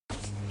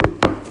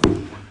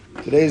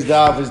Today's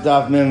daf is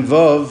daf Mem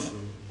Vav.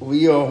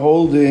 We are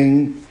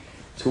holding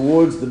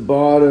towards the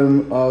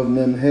bottom of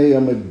Mem Hey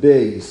Amud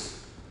Beis.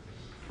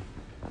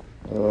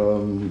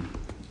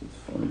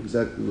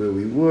 Exactly where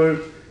we were.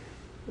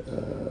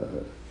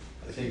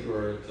 I think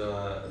we're at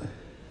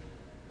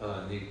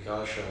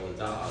Nikasha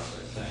Ladas, I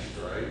think,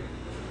 right?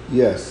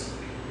 Yes.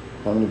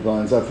 How many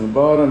lines up from the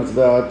bottom? It's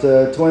about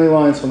 20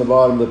 lines from the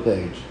bottom of the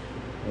page.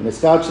 And it's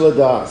Nikasha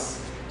Ladas.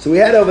 So we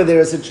had over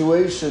there a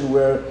situation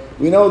where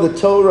we know the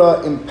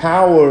Torah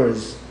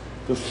empowers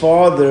the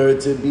father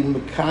to be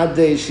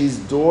Mekadesh his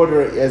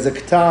daughter as a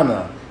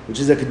Ketana, which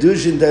is a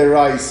Kiddushin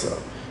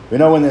Cycle14. We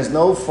know when there's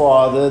no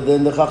father,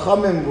 then the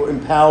Chachamim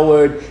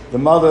empowered the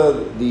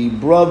mother, the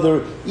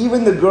brother,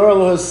 even the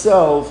girl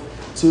herself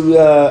to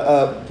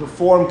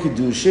perform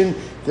Kiddushin.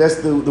 That's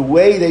the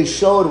way they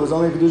showed it was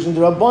only Kiddushin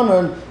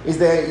D'Rabbanan, is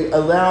they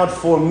allowed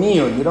for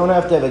miyun. You don't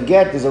have to have a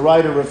get, there's a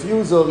right of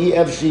refusal,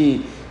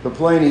 she the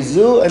plain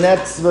izu, and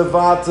that's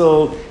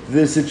mevatel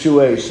the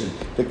situation.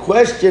 The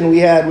question we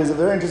had was a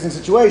very interesting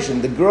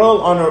situation. The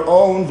girl on her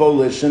own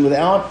volition,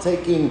 without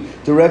taking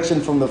direction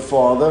from the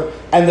father,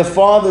 and the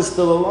father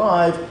still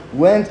alive,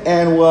 went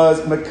and was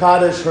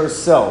Mekadesh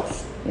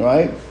herself,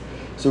 right?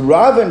 So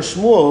Rav and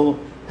Shmuel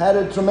had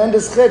a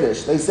tremendous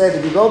chiddush. They said,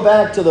 if you go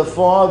back to the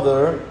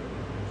father,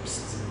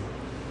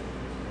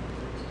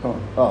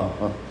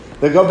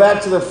 they go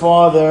back to the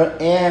father,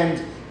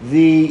 and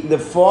the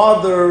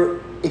father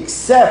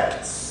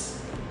accepts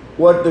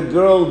what the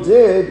girl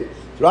did.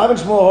 Rav and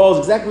Shmuel holds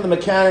exactly the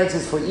mechanics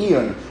is for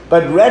Iyun,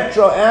 but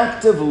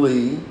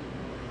retroactively,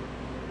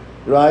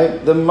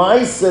 right, the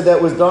Maisa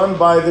that was done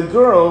by the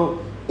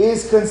girl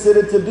is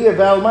considered to be a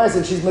valid Maisa,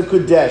 and she's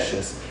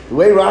Mekudeshes. The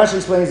way Rashi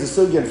explains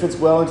the sugya and fits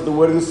well into the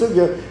word of the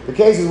sugya, the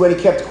case is when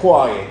he kept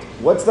quiet.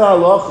 What's the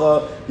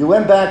halacha? You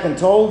went back and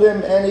told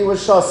him, and he was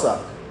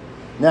shasak.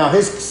 Now,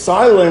 his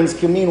silence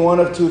can mean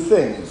one of two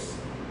things.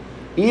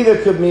 Either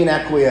could mean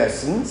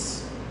acquiescence,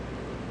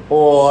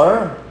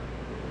 or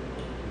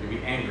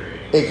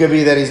it could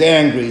be that he's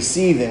angry,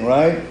 seething,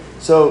 right?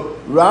 So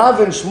Rav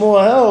and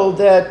Shmuel held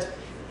that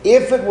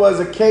if it was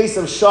a case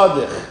of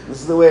shadich, this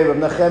is the way Rav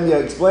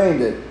Nachemia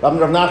explained it, Rav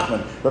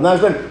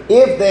Nachman,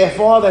 if their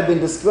father had been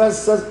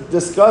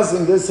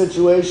discussing this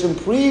situation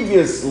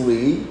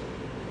previously,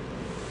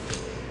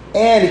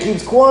 and he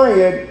keeps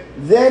quiet,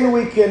 then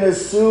we can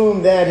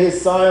assume that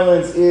his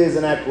silence is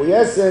an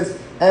acquiescence,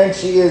 and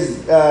she is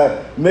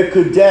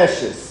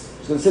Mekudeshes.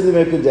 She's considered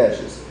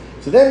Mekudeshes.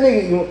 So then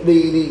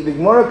the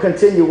Gemara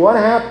continue. What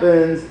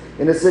happens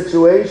in a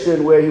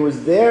situation where he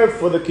was there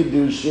for the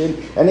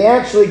Kiddushin, and he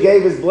actually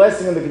gave his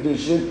blessing on the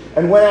Kiddushin,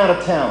 and went out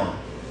of town?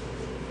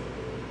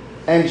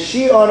 And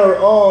she on her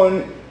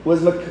own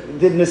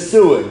did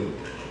Nesuin.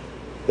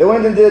 They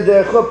went and did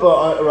the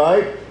chuppah,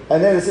 right?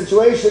 And then the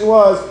situation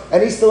was,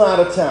 and he's still out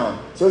of town.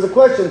 So there's a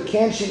question,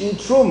 can she eat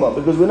truma?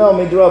 Because we know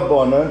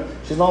midrabanan,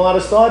 she's not allowed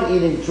to start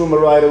eating truma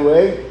right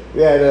away.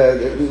 We had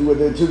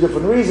with two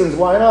different reasons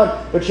why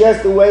not, but she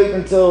has to wait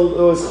until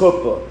it was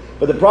chuppah.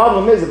 But the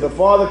problem is, if the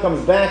father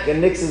comes back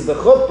and nixes the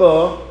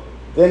chuppah,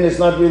 then it's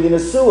not really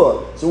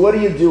nesua. So what do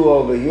you do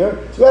over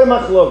here? So we had a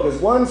machlokas.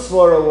 One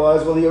svara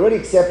was, well, he already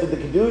accepted the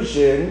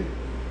Kiddushin.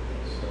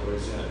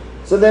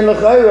 So then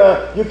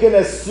l'chayra, you can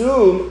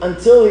assume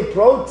until he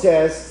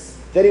protests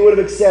that he would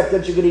have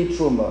accepted she could eat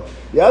truma.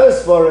 The other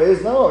svara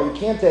is, no, you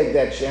can't take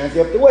that chance.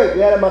 You have to wait. We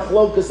had a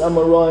machlokas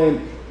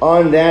amarayim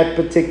on that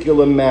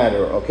particular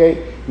matter,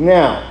 okay?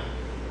 Now,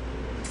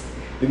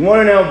 the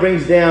Gemara now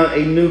brings down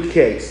a new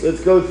case.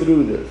 Let's go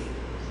through this.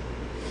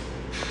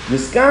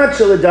 Niskat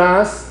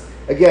Shaladas,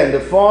 again, the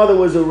father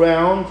was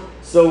around,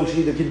 so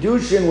the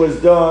Kiddushin was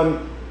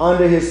done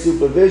under his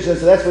supervision,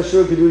 so that's for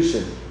sure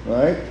Kiddushin,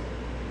 right?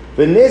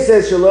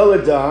 V'nisas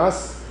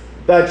Shalaladas,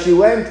 but she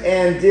went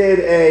and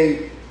did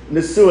a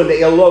Nesuin,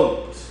 they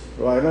eloped,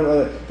 right?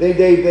 They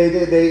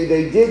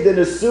did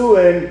the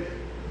Nesuin,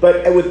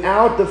 but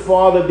without the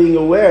father being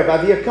aware of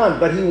Aviyakan,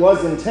 but he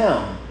was in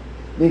town.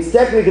 Means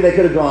technically they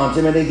could have gone to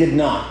him, and they did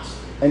not,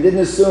 and didn't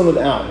assume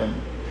without him.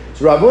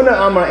 So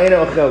Ravuna Amar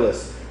Ena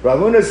Ochelis.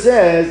 Ravuna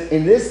says,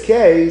 in this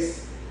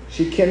case,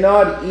 she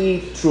cannot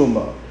eat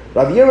truma.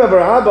 Rav Yirmiyah bar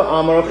Abba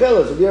Amar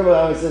Ochelis. Rav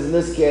Yirmiyah says, in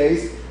this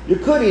case, you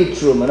could eat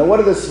truma. Now what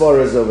are the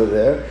svaras over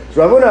there?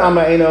 So Ravuna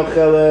Amar Ena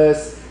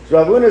Ochelis.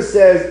 So Ravuna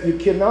says, you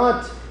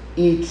cannot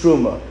eat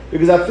truma.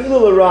 Because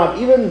Afilu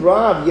Rav, even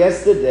Rav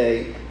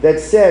yesterday, that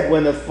said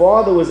when the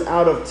father was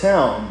out of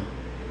town,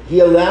 he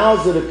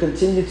allows her to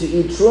continue to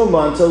eat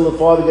truma until the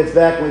father gets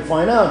back and we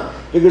find out.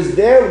 Because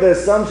there the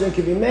assumption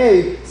can be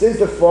made, since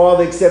the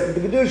father accepted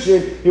the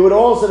Kiddushin, he would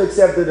also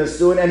accept the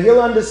Nesuin, and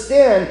he'll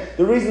understand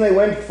the reason they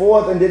went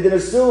forth and did the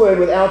Nesuin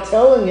without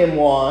telling him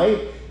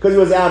why, because he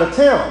was out of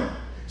town.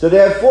 So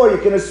therefore you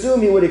can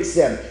assume he would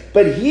accept.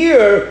 But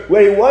here,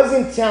 where he was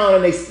in town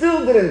and they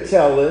still didn't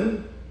tell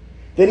him,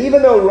 then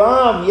even though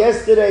Rav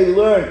yesterday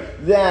learned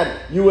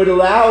that you would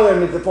allow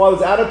him, if the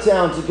father's out of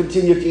town, to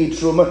continue to eat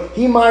truma,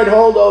 he might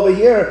hold over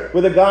here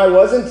where the guy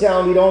was in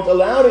town, we don't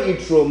allow to eat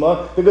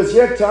truma, because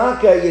here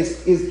taka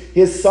is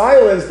his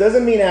silence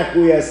doesn't mean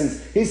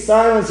acquiescence. His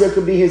silence here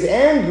could be his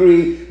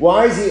angry.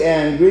 Why is he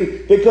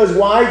angry? Because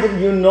why did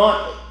you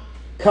not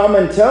come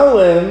and tell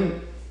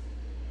him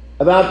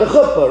about the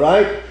chuppah,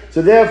 right?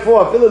 So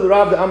therefore, there,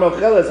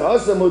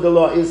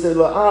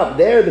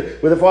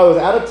 where the father was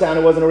out of town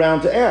and wasn't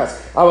around to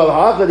ask.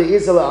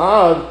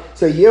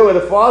 So here where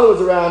the father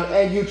was around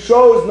and you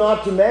chose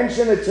not to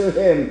mention it to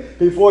him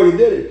before you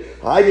did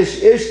it.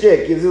 This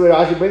is what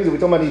Rashi brings it. We're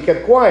talking about he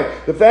kept quiet.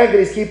 The fact that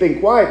he's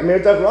keeping quiet,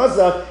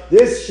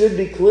 this should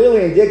be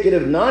clearly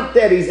indicative not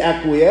that he's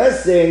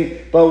acquiescing,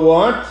 but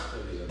what?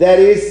 That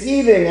he is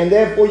seething, and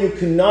therefore you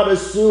cannot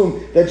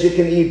assume that you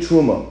can eat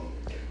truma.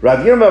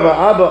 Rav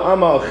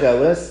Yirmiyah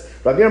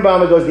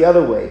goes the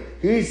other way.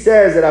 He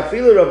says that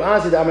afilu Rav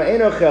Asi Amar Ein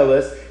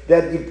Ocheles,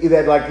 that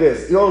like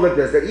this, like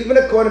this, that even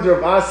according to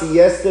Rav Asi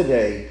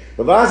yesterday,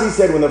 Rav Asi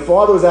said when the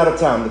father was out of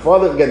town, the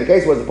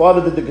case was the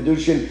father did the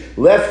Kiddushin,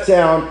 left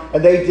town,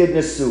 and they did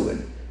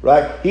Nesuin.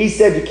 Right? He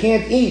said you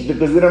can't eat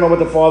because we don't know what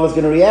the father's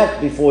going to react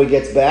before he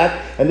gets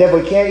back, and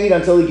therefore he can't eat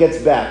until he gets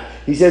back.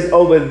 He says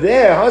over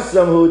there, because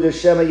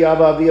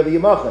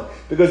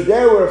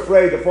they were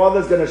afraid the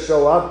father's going to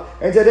show up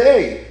and said,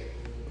 hey,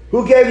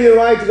 who gave you the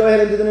right to go ahead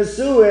and do the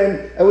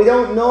Nesuin? And we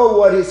don't know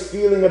what his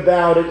feeling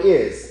about it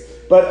is.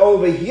 But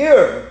over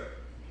here,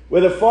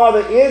 where the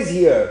father is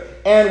here,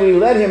 and we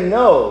let him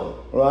know,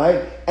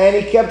 right? And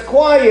he kept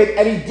quiet,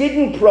 and he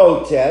didn't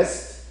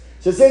protest.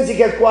 So since he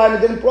kept quiet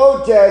and didn't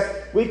protest,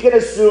 we can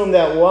assume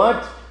that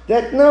what?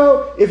 That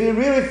no, if he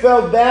really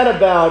felt bad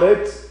about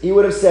it, he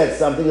would have said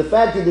something. The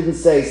fact he didn't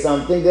say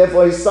something,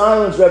 therefore his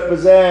silence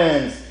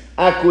represents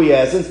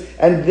acquiescence,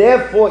 and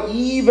therefore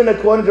even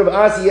according to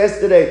Rav Asi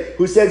yesterday,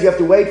 who says you have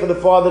to wait for the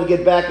father to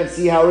get back and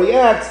see how he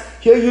reacts,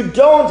 here you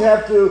don't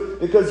have to,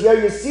 because here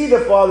you see the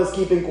father's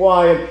keeping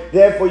quiet,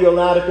 therefore you're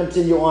allowed to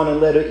continue on and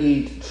let her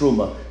eat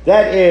truma.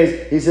 That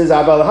is, he says,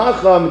 Abal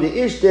Hacham the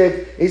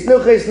Ishtik, it's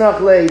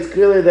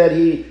clearly that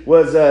he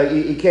was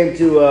he came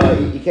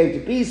to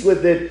peace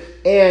with it,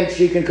 and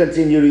she can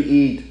continue to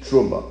eat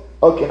truma.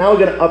 Okay, now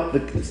we're going to up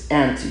this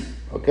ante.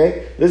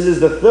 Okay, this is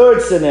the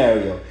third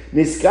scenario.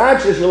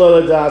 Niskache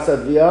shalol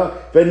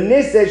dasavia,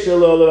 v'niste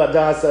shalol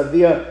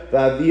dasavia,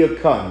 v'avia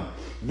kan.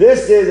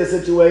 This is a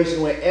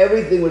situation where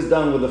everything was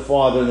done with the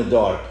father in the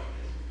dark.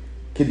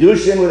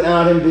 Kiddushin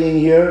without him being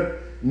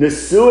here,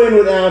 Nesuin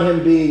without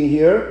him being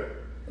here,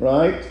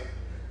 right?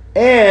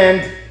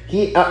 And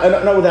he,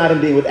 not without him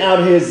being,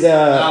 without his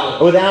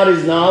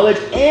knowledge,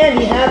 and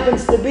he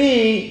happens to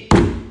be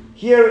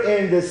here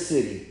in this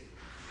city.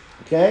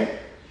 Okay?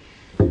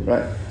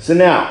 Right. So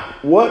now,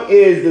 what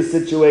is the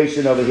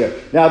situation over here?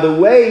 Now, the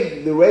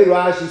way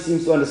Rashi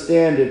seems to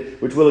understand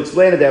it, which we'll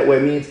explain it that way,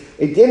 means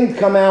it didn't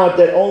come out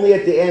that only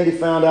at the end he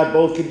found out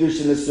both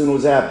Kiddushin and Nesuin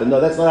was happened. No,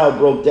 that's not how it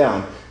broke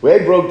down. The way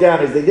it broke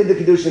down is they did the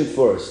Kiddushin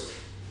first,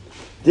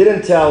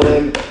 didn't tell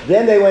him,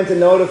 then they went to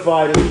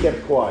notify him, he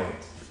kept quiet.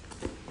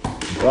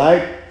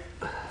 Right?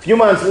 A few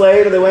months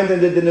later, they went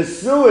and did the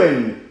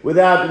Nesuin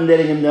without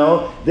letting him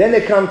know. Then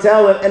they come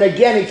tell him, and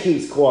again he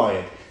keeps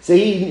quiet. So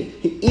he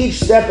each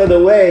step of the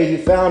way he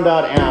found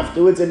out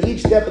afterwards, and each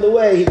step of the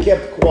way he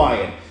kept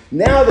quiet.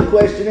 Now the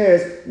question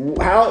is,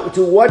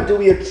 to what do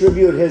we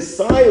attribute his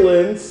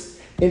silence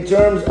in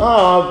terms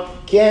of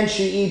can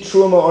she eat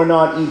truma or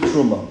not eat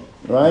truma?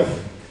 Right?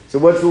 So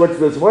what's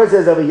this? What it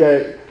says over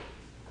here?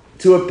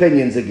 Two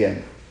opinions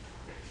again.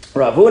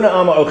 Ravuna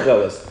Amar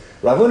Ocheles.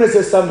 Ravuna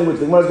says something which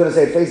the Gemara is going to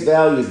say at face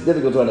value is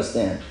difficult to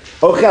understand.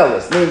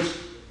 Ocheles means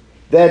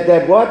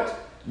that what?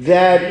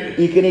 That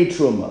he can eat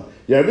truma.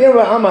 What do you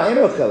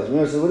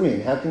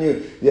mean? How can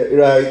you?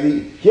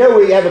 Here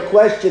we have a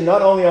question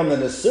not only on the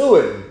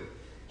Nesuin.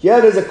 Here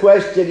there's a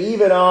question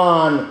even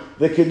on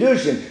the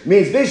Kiddushin.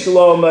 Means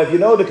Bishloma, if you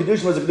know the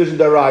Kiddushin was a Kiddushin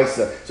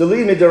Daraisa. So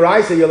leave me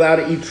Daraisa, you're allowed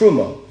to eat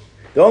Truma.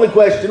 The only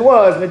question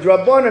was,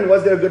 Midrabanan,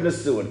 was there a good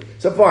Nesuin?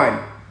 So fine.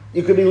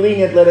 You could be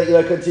lenient, let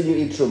it continue to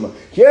eat Truma.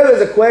 Here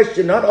there's a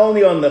question not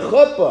only on the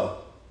Chuppah.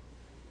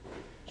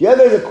 Here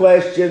there's a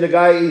question, the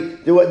guy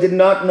did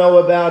not know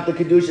about the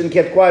Kiddushin,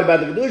 kept quiet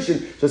about the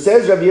Kiddushin. So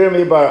says Rabbi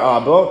Yirmiyah bar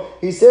Abba,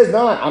 he says,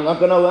 no, I'm not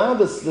going to allow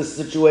this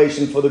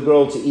situation for the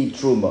girl to eat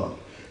Truma.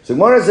 So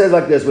Gemara says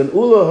like this, when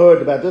Ula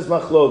heard about this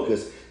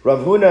machlokas,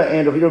 Rav Huna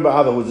and Rav Yirmiyah bar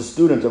Abba, who was a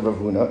student of Rav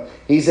Huna,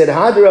 he said,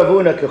 Had Rav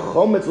Huna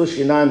kechometz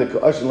l'shinayim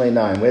v'ka'ashin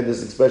le'nayim. We had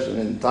this expression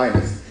in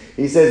Tainus.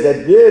 He says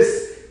that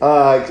this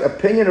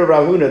opinion of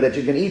Rav Huna, that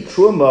you can eat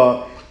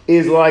Truma,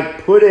 is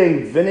like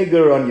putting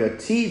vinegar on your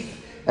teeth,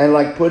 and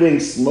like putting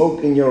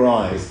smoke in your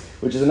eyes,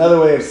 which is another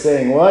way of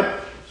saying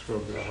what?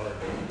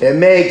 It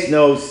makes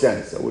no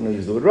sense. I wouldn't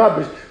use the word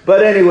rubbish,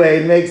 but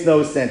anyway, it makes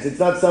no sense. It's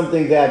not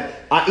something that,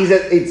 he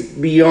says it's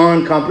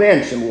beyond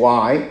comprehension.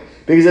 Why?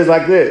 Because it's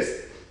like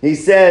this. He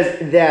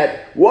says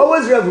that, what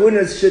was Rav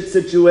Huna's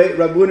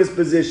Rav Huna's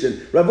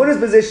position? Rav Huna's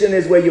position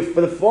is where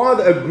for the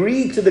father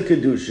agreed to the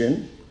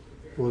Kiddushin,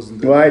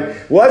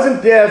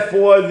 wasn't there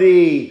for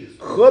the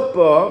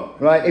chuppah,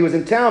 right? He was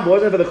in town, but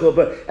wasn't for the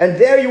chuppah. And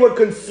there we were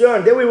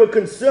concerned,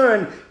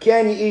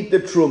 can you eat the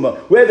truma?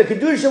 Where the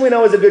Kiddushin we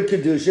know is a good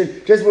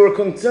Kiddushin, just we were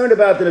concerned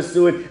about the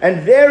Nesuin.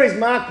 And there is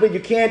makbid,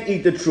 you can't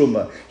eat the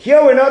truma. Here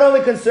we're not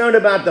only concerned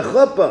about the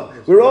chuppah,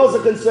 we're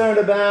also concerned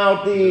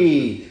about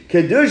the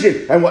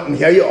Kiddushin. And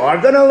here you are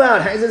going to allow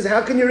it.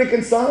 How can you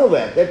reconcile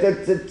that?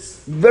 That's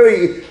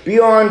very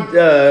beyond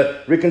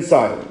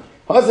reconciling.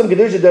 Hasam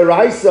Kedusha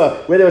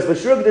Daraisa, where there was for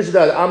sure Kedusha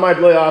Daraisa, Amad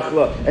Lo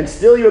Achla, and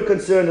still you're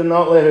concerned to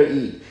not let her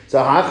eat. So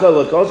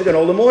Hachla Lakosha,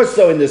 all the more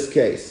so in this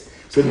case.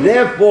 So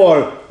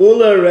therefore,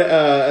 Ula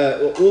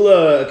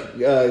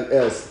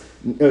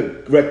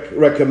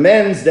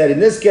recommends that in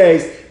this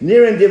case,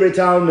 Nirin Divrei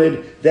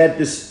Talmud, that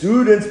the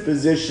student's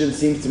position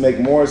seems to make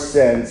more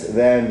sense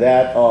than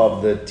that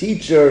of the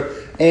teacher.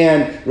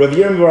 And Rav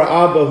Yirmiyah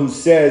bar Abba, who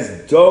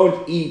says,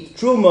 don't eat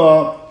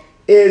Truma,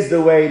 is the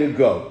way to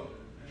go.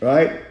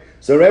 Right?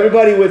 So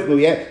everybody with me,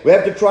 we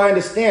have to try and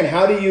understand,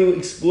 how do you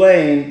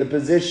explain the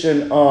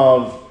position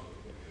of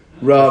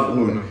Rav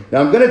Huna?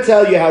 Now I'm going to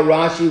tell you how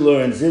Rashi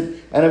learns it,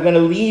 and I'm going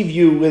to leave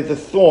you with a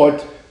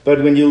thought,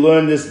 but when you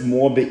learn this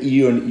more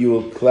be'iyun, you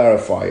will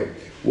clarify it.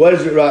 What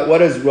does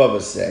Rabbi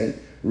say?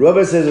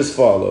 Rabbi says as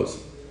follows.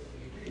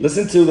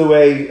 Listen to the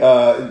way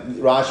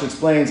Rashi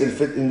explains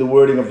in the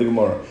wording of the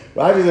Gemara.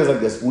 Rashi says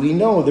like this: we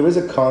know there is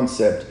a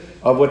concept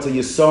of what's a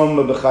yisom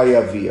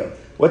b'chayaviyah.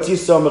 What's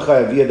Yisom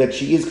B'chayaviyah? That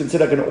she is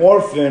considered like an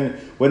orphan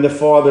when the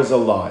father's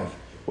alive.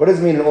 What does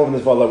it mean an orphan when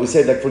the father's alive? We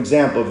say, like, for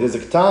example, if there's a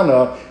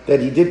Ketana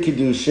that he did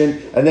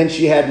Kiddushin and then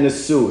she had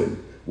Nesuin.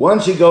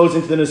 Once she goes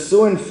into the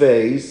Nesuin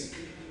phase,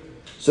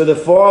 so the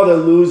father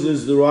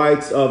loses the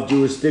rights of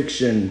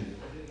jurisdiction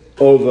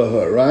over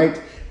her, right?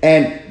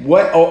 And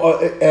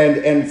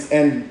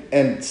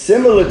and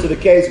similar to the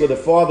case where the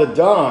father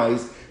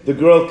dies, the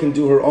girl can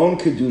do her own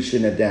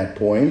Kiddushin at that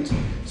point.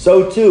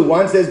 So too,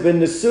 once there's been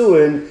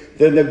Nesuin,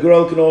 then the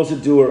girl can also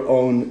do her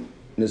own.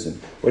 Listen,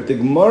 what the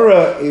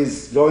Gemara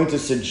is going to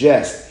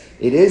suggest,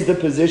 it is the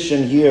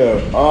position here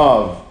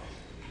of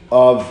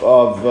Rav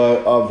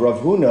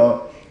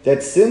Huna,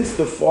 that since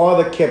the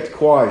father kept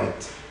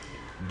quiet,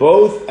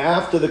 both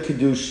after the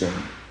Kiddushin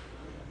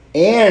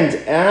and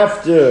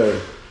after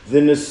the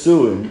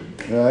Nesuin,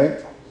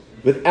 right,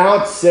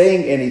 without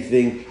saying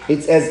anything,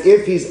 it's as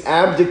if he's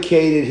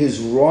abdicated his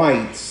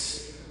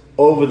rights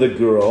over the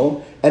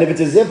girl. And if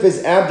it's as if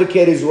he's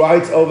abdicated his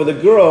rights over the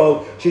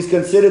girl, she's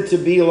considered to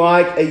be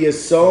like a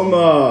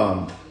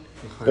Yesoma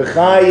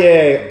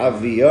B'chaye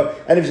Aviyah.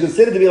 And if she's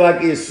considered to be like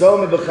a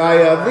Yesoma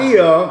B'chaye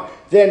Aviyah,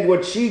 then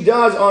what she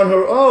does on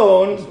her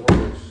own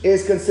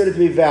is considered to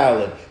be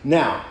valid.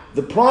 Now,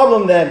 the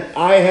problem that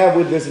I have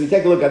with this, if you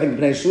take a look, I think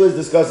Bnei Shuas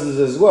discusses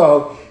this as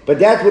well, but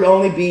that would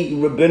only be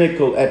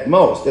rabbinical at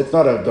most. That's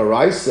not a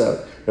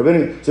daraisa. So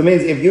it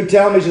means if you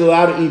tell me she's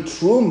allowed to eat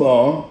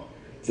truma,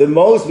 the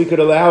most we could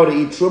allow her to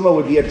eat truma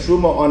would be a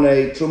truma on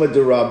a truma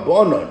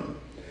derabbanon.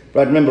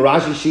 But remember,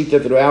 Rashi Shita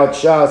throughout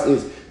Shas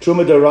is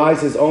truma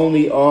deraisa is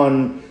only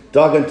on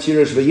dagan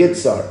tirish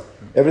v'yitzar.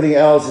 Everything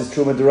else is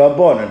truma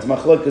derabbanon. It's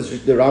machlokas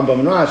the Rambam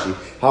and Rashi.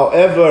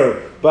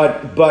 However,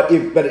 but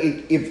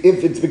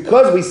if it's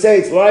because we say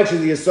it's like she's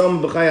the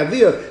Yasam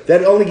B'chayaviyah,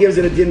 that only gives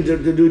it a din to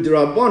do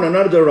derabbanon,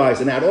 not a deraisa.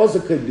 And that also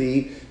could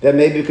be that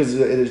maybe because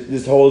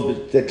this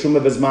holds that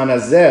truma b'zman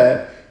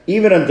hazeh,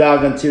 even on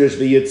dagan tirish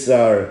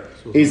v'yitzar,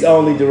 is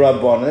only the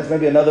Rabban. That's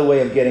maybe another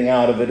way of getting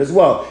out of it as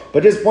well.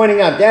 But just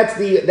pointing out, that's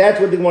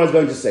what the Gemara is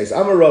going to say. So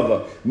I'm a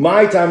Rava.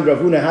 My time Rav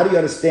Huna, how do you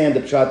understand the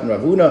Pshat in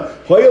Rav Huna?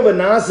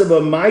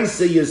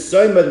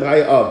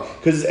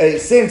 Because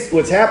since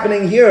what's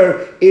happening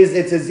here is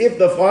it's as if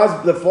the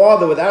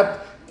father,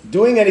 without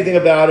doing anything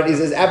about it,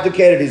 has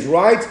abdicated his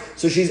rights,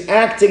 so she's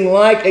acting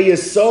like a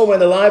Yisoma in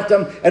the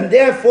lifetime, and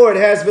therefore it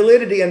has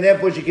validity, and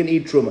therefore she can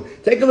eat Truma.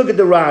 Take a look at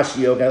the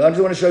Rashi, okay? I just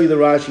want to show you the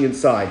Rashi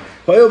inside.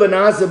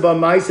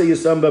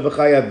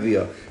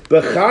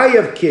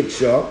 B'chayav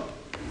Kitcha,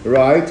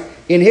 right?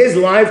 In his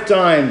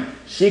lifetime,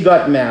 she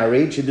got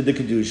married, she did the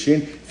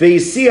Kiddushin,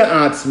 Ve'isiya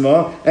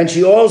Atzma, and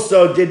she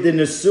also did the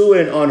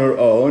Nesuin on her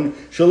own,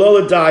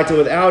 Shalola Daita,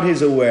 without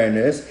his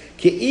awareness,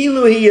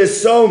 Ke'ilu hi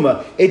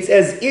Yisoma, it's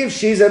as if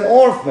she's an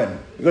orphan,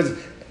 because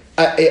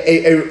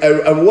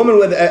a woman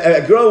with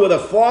a girl with a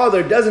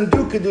father doesn't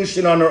do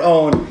Kiddushin on her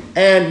own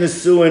and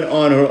Nesuin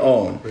on her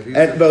own.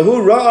 And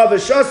Bahu Ra'av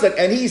Shasak,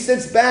 and he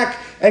sits back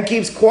and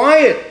keeps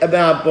quiet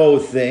about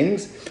both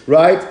things,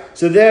 right?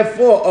 So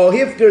therefore,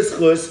 Ohifker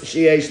Schus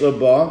Sheyesh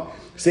Laba.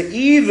 So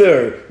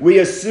either we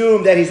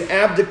assume that he's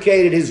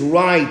abdicated his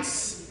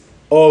rights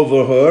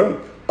over her,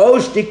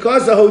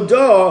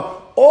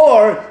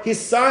 or his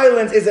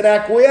silence is an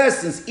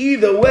acquiescence.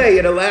 Either way,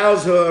 it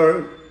allows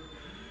her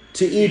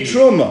to eat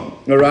truma.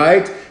 All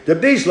right, the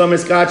bishlam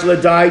is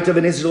daita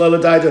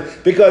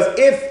because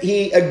if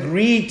he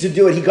agreed to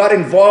do it, he got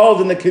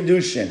involved in the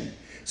Kiddushin.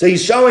 So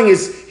he's showing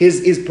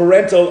his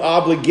parental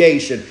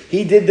obligation.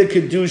 He did the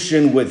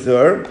Kiddushin with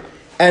her,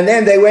 and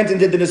then they went and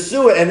did the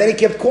Nesuah, and then he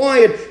kept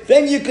quiet.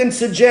 Then you can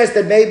suggest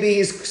that maybe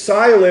his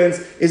silence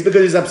is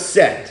because he's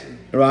upset.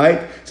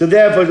 Right? So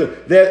therefore,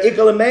 with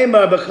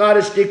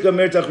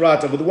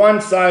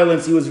one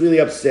silence, he was really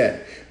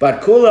upset.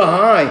 But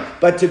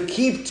but to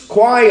keep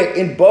quiet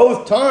in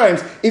both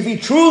times, if he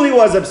truly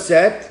was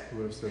upset,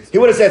 he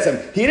would have said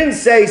something. He didn't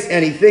say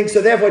anything,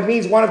 so therefore it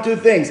means one of two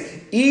things.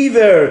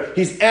 Either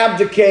he's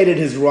abdicated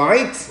his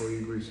right,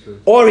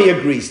 or he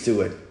agrees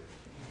to it.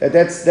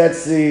 That's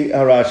the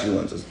Rashi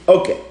learns us.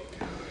 Okay,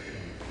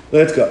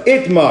 let's go.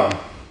 Itmar.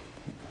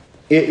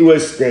 It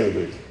was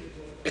stated.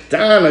 We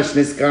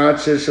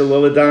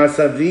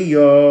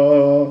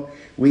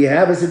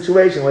have a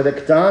situation where the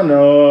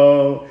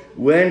Ktano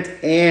went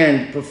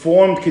and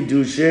performed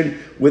Kiddushin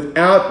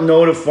without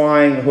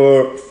notifying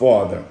her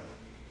father.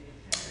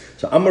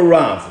 So I'm a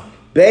Rav.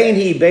 Bein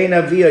hi, bein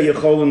avia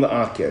yecholin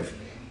la'akev.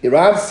 The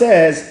Rav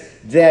says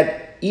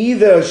that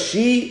either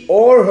she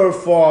or her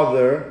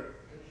father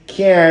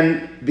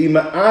can be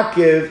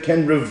ma'akev,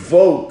 can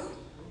revoke,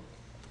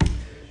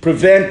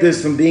 prevent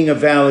this from being a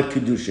valid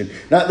Kiddushin.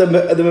 Now,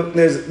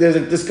 there's a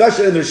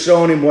discussion in the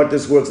Shonim what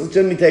this works.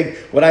 Let me take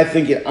what I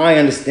think I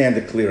understand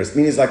the clearest.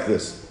 Meaning it's like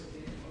this.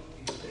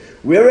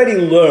 We already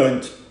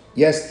learned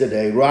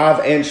yesterday, Rav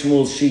and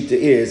Shmuel's Shita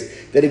is,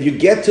 that if you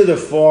get to the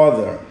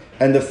father,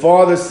 and the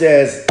father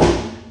says,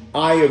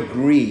 I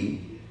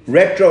agree,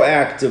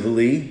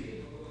 retroactively,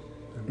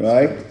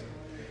 right?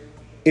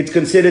 It's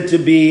considered to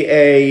be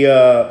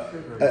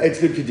it's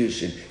good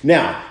Kiddushin.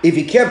 Now, if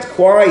he kept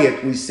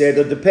quiet, we said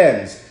it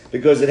depends,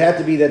 because it had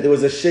to be that there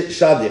was a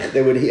shadich.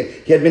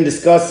 He had been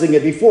discussing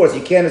it before, so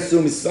you can't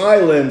assume his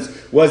silence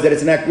was that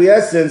it's an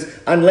acquiescence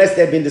unless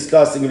they had been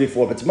discussing it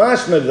before. But it's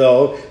mashma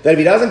though that if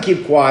he doesn't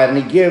keep quiet and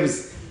he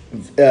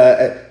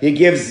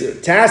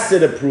gives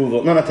tacit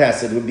approval, no, not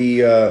tacit, it would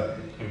be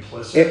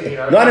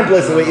implicit. Not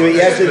implicit.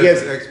 He actually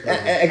gives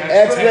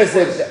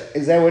explicit.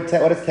 Is that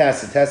what is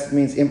tacit? Tacit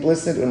means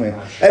implicit. Anyway,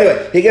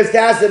 he gives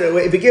tacit.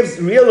 If he gives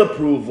real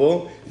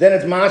approval, then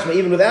it's mashma.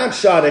 Even without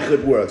shadich,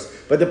 it works.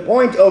 But the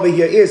point over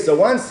here is, so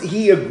once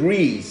he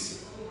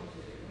agrees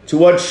to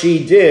what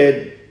she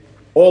did,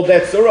 all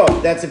bets are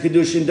off. That's a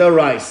Kiddushin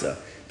Daraisa.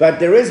 But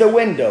there is a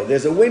window.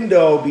 There's a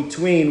window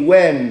between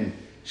when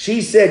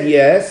she said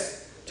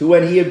yes to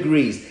when he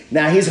agrees.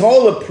 Now, his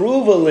whole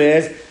approval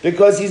is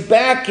because he's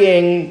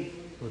backing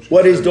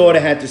what his daughter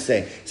had to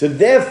say. So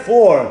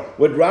therefore,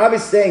 what Rabbi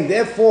is saying,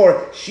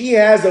 therefore, she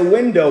has a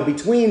window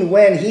between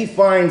when he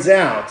finds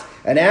out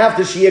and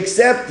after she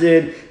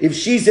accepted. If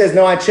she says,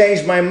 no, I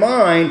changed my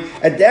mind,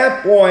 at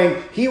that point,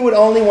 he would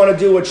only want to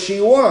do what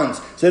she wants.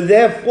 So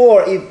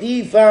therefore, if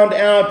he found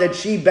out that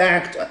she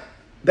backed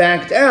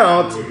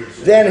out,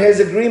 then his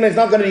agreement is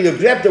not going to be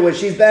accepted where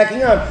she's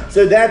backing out.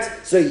 So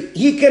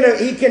he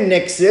can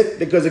nix it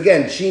because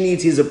again she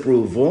needs his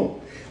approval.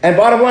 And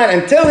bottom line,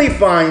 until he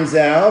finds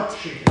out,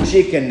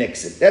 she can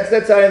nix it.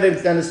 That's how I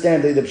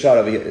understand the pshat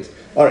over here is.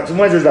 All right. So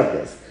when is like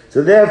this?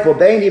 So therefore,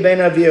 beini bein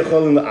avia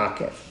cholin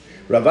la'akev.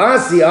 Rav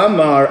Asi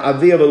Amar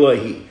avia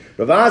v'lohi.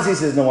 Rav Asi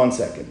says, no, 1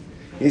 second.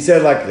 He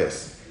said like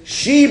this: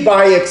 she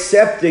by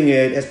accepting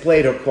it has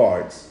played her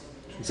cards.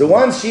 So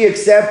once she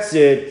accepts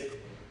it,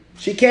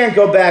 she can't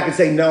go back and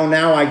say, no,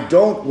 now I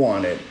don't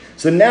want it.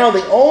 So now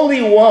the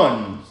only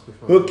one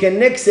who can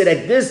nix it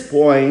at this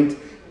point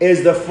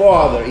is the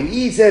father. If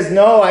he says,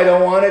 no, I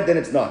don't want it, then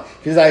it's not.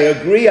 Because I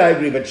agree.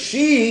 But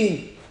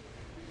she's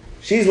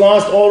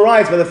lost all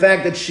rights by the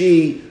fact that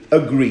she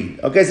agreed.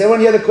 Okay, so everyone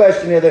hear the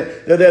question here,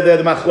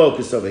 the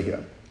machlokus over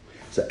here.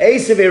 So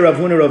Eisaveh Rav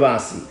Huna Rav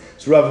Asi.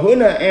 So Rav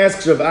Huna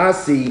asks Rav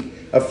Asi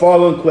a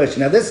following question.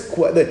 Now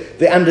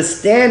the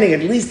understanding,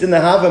 at least in the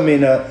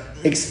Havamina,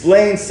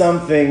 explains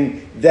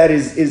something that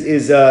is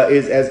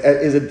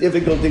a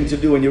difficult thing to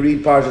do when you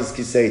read Parshas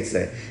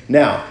Kiseitze.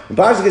 Now, in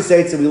Parshas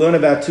Kiseitze, we learn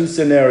about two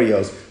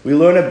scenarios. We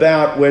learn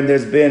about when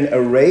there's been a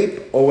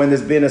rape or when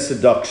there's been a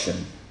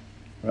seduction.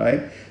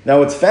 Right? Now,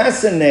 what's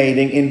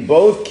fascinating in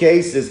both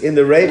cases, in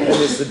the rape and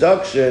the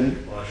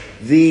seduction,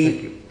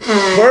 the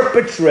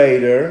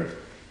perpetrator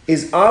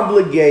is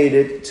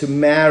obligated to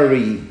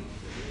marry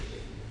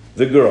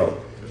the girl.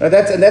 Now,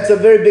 that's a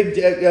very big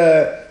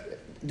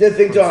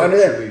thing to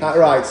understand.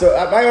 Right. So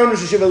my own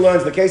Rosh Hashiva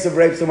learns the case of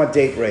rape, somewhat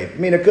date rape. I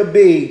mean, it could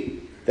be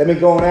they've been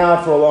going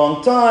out for a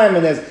long time,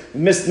 and there's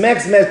missed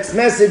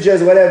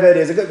messages, whatever it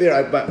is. It could be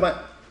right,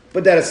 but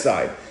put that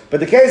aside.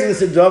 But the case of the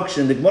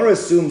seduction, the Gemara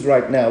assumes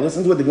right now.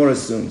 Listen to what the Gemara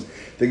assumes.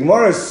 The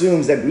Gemara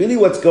assumes that really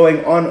what's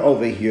going on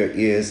over here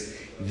is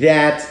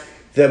that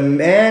the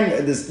man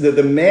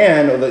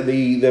or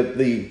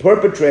the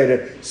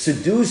perpetrator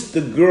seduced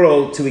the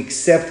girl to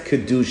accept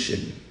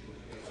Kiddushin.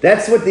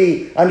 That's what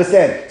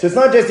understand. So it's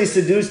not just he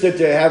seduced her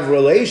to have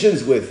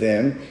relations with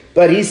him,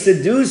 but he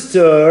seduced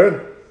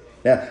her.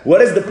 Now,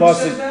 what is the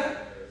pasuk?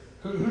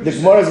 The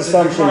Gemara's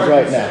assumptions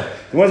right now.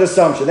 The Gemara's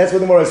assumption. That's what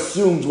the Gemara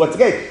assumes what's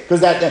the case.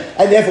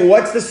 And therefore,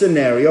 what's the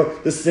scenario?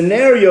 The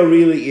scenario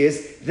really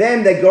is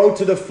then they go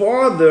to the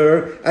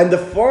father, and the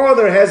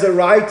father has a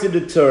right to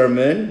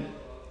determine,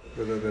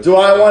 do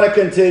I want to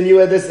continue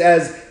with this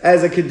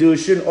as a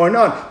Kiddushin or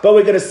not? But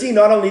we're going to see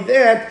not only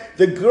that,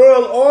 the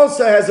girl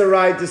also has a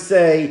right to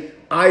say,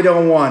 I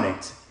don't want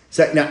it.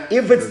 So now,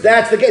 if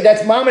that's the case,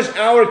 that's mamash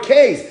our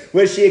case,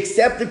 where she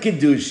accepted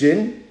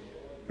Kiddushin,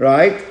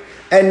 right?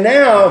 And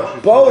now,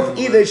 both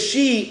either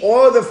she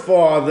or the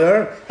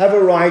father have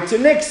a right to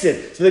nix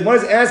it. So the Gemara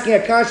is asking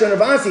Akasha and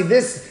Ravasi,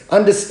 this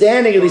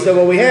understanding, at least of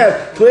what we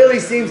have, clearly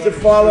seems to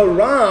follow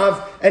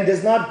Rav and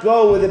does not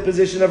go with the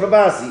position of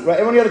Ravasi. Right?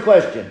 Any other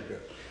question?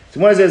 So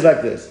one says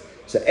like this.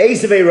 So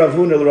Eisavei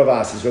Ravuna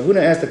Ravasi. So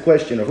Ravuna asked a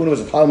question. Ravuna was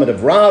a parliament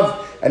of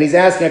Rav, and he's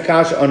asking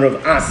Akasha on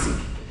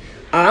Ravasi.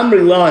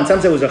 Amri La, and some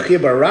say it was Rachia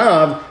bar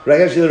Rav, right?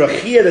 Actually,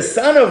 Rachia, the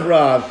son of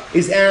Rav,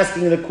 is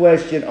asking the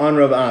question on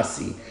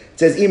Ravasi. It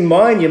says,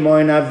 Imain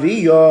Yemain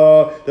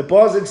Aviya. The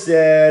pasuk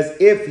says,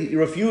 if he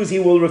refuses, he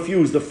will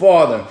refuse. The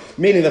father,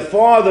 meaning the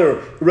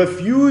father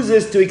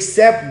refuses to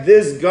accept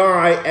this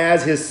guy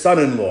as his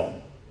son-in-law,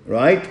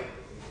 right?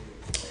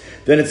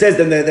 Then it says,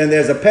 then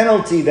there's a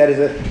penalty that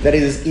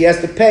is he has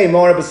to pay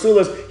Mora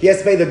Basulas. He has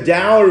to pay the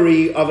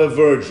dowry of a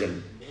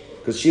virgin.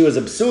 Because she was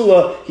a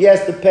psula, he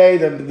has to pay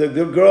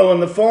the girl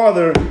and the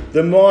father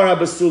the Mora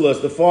Basulas.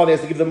 The father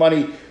has to give the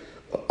money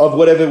of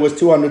whatever it was,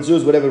 200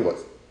 zuz, whatever it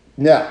was.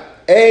 Now,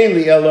 Ein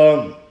li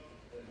ella, I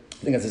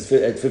think it's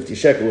 50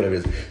 shekel, whatever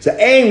it is. So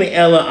Ein li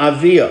ella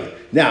avia.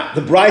 Now,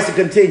 the Brisa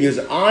continues,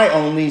 I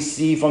only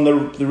see from the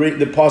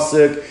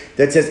pasuk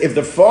that says if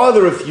the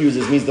father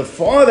refuses, means the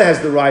father has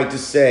the right to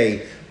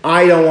say,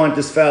 I don't want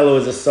this fellow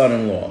as a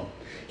son-in-law.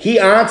 He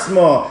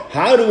atzma,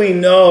 how do we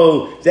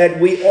know that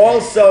we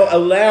also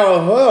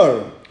allow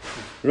her,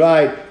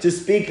 right, to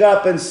speak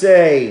up and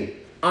say,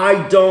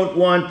 I don't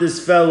want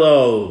this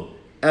fellow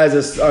as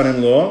a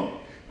son-in-law?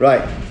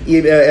 Right.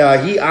 He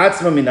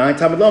atzma minayin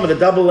tamid lama, the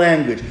double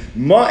language.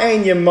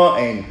 Ma'en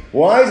yema'en.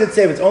 Why does it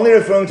say if it's only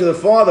referring to the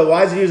father?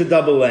 Why does it use a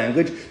double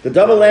language? The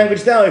double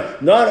language telling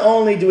not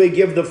only do we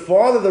give the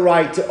father the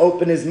right to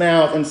open his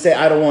mouth and say,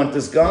 I don't want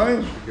this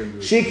guy,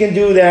 she can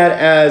do that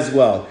as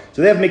well.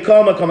 So they have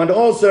mikama come under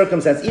all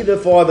circumstances, either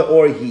father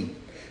or he.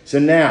 So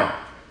now,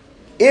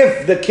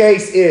 if the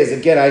case is,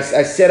 again, I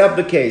set up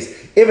the case,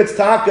 if it's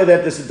taka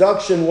that the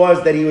seduction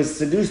was that he was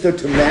seduced her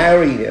to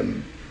marry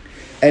him,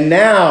 and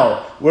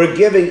now we're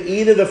giving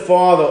either the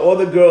father or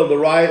the girl the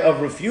right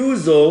of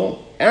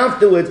refusal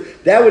afterwards,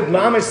 that would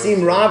mamash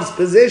seem Rav's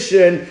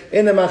position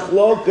in the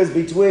machlokas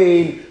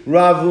between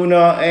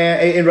Ravuna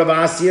and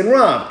Ravasi and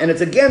Rav. And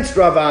it's against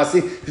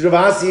Ravasi, because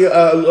Ravasi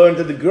learned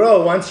that the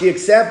girl, once she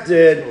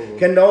accepted,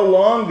 can no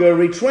longer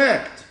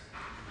retract.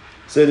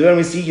 So when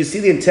you see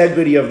the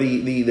integrity of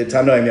the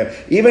Tanoim here.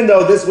 Even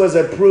though this was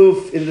a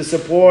proof in the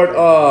support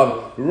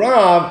of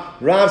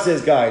Rav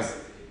says, guys,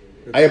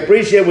 I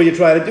appreciate what you're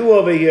trying to do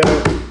over here,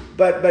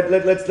 but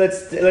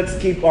let's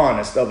keep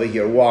honest over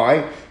here.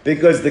 Why?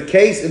 Because the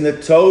case in the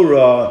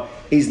Torah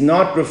is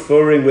not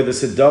referring where the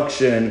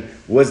seduction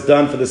was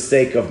done for the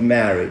sake of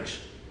marriage.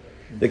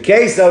 The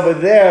case over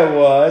there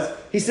was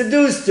he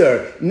seduced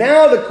her.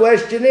 Now the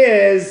question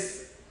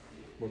is,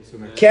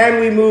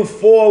 can we move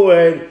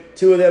forward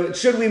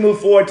should we move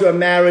forward to a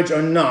marriage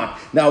or not?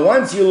 Now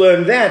once you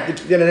learn that,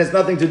 then it has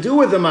nothing to do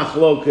with the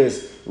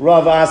machlokas,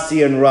 Rav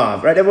Asi and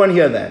Rav. Right? Everyone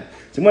hear that?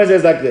 So Gemara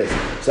says like this.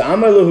 So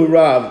Amar Luhu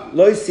Rav,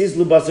 Lo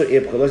Sizlu Basar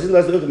Ibcha. Lo Sizlu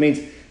Basar Ibcha means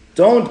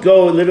don't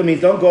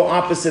go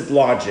opposite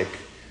logic.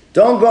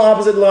 Don't go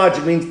opposite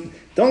logic means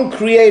don't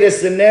create a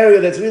scenario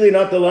that's really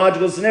not the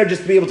logical scenario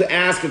just to be able to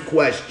ask a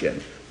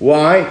question.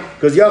 Why?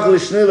 Because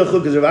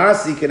Rav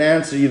Asi can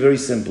answer you very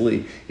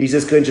simply. He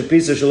says that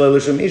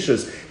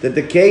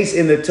the case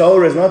in the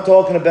Torah is not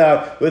talking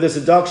about where the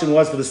seduction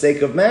was for the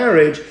sake of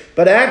marriage,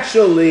 but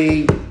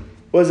actually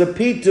was a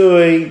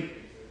pitui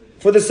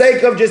for the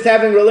sake of just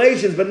having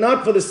relations, but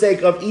not for the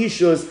sake of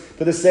ishus,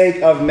 for the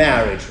sake of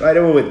marriage. Right?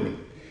 Everyone with me?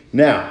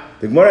 Now,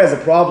 the Gemara has a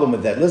problem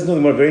with that. Listen to the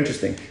Gemara, very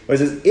interesting. Where it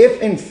says,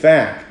 if in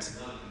fact,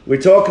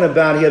 we're talking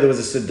about here, there was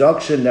a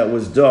seduction that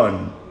was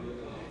done,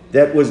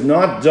 that was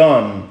not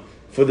done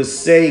for the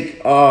sake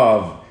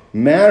of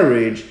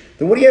marriage,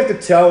 then what do you have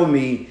to tell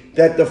me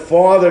that the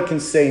father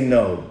can say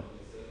no?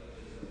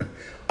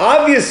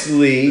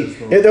 Obviously,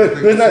 he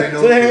doesn't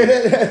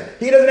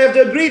have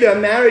to agree to a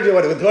marriage or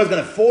whatever. The Torah's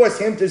going to force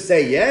him to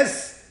say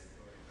yes.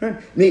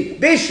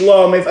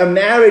 Bishlam, if a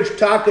marriage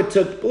taka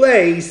took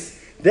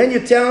place, then you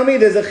tell me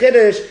there's a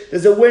chiddush,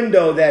 there's a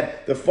window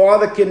that the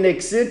father can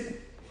nix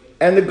it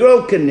and the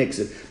girl can nix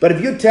it. But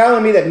if you're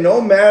telling me that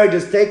no marriage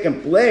has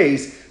taken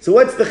place, so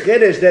what's the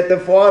chiddush that the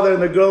father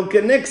and the girl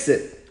can nix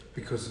it?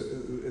 Because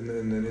in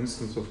an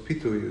instance of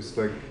pitui, it's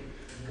like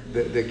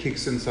there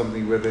kicks in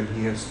something where then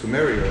he has to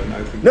marry her, and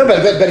I think no,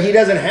 but he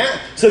doesn't have.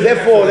 So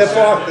therefore, the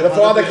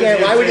father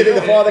can't. Why would you think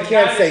the father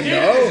can't say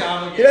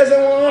no? He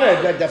doesn't want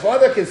it. The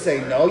father can say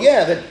no.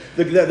 Yeah,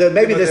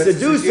 maybe the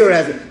seducer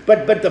has it,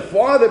 but the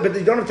father. But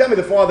you don't have to tell me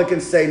the father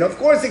can say no. Of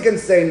course he can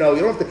say no.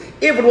 You don't have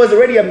to. If it was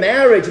already a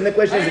marriage, and the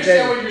question is, I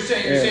understand what you're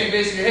saying. You're saying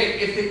basically, hey,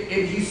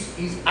 if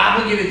he's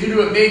obligated to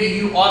do it, maybe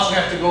you also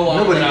have to go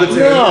on. But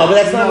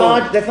that's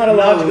not that's not a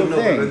logical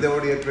thing. But they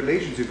already had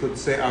relations. You could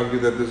argue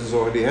that this is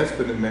already has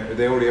been.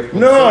 They already have.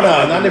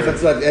 Not if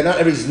it's like not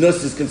every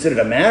nus is considered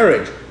a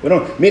marriage. We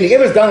don't meaning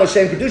if it's done with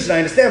Shem Kiddushin, I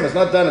understand. If it's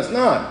not done, it's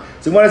not.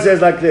 So when it says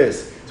like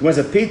this, So when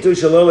it's a pitu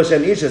shalol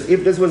l'shem ishas,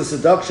 if this was a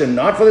seduction,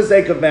 not for the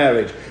sake of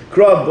marriage,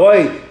 Kra,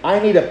 boy, I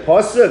need a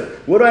pasuk.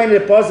 What do I need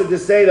a pasuk to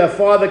say the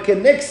father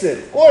can nix it?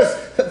 Of course,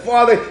 the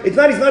father, he's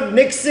not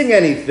nixing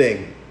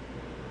anything.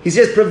 He's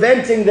just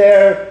preventing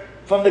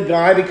from the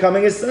guy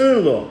becoming his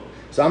son-in-law.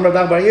 So Amar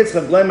Bar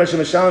Yitzchak,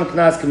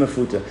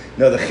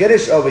 no, the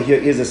Kiddush over here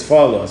is as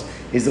follows.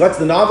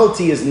 The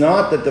novelty is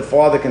not that the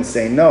father can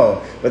say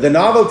no, but the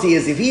novelty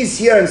is if he's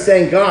here and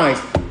saying,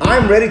 guys,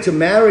 I'm ready to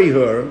marry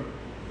her,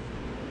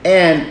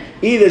 and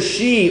either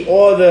she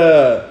or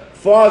the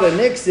father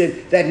nicks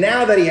it, that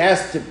now that he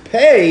has to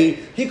pay,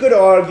 he could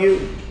argue,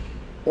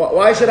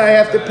 why should I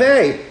have to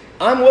pay?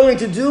 I'm willing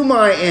to do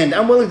my end.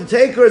 I'm willing to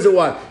take her as a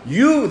wife.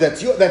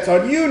 That's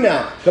on you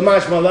now.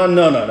 Kamash Malan,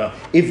 no.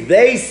 If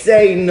they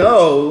say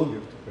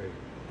no,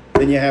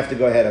 then you have to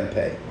go ahead and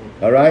pay.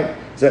 All right?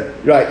 So,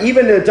 right,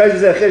 even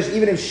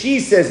if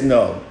she says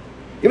no,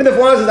 even if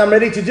one says, I'm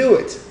ready to do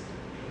it,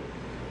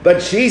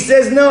 but she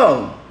says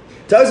no,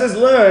 Tosfos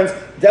learns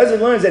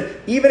that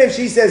even if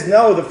she says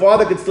no, the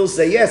father could still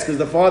say yes, because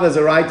the father has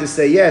a right to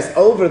say yes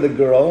over the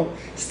girl.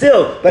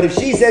 Still, but if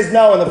she says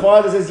no and the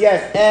father says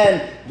yes,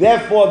 and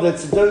therefore the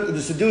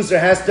seducer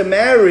has to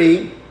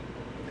marry,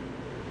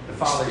 the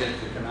father gets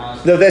the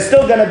kanas. There'll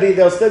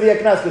still be a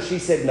kanas because she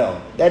said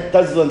no. That's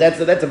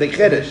a big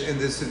chiddush. In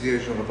this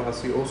situation,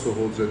 Rabbi also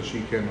holds that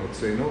she cannot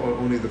say no, or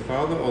only the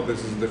father, or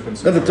this is a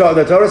different No, scenario?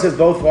 the Torah says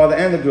both father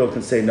and the girl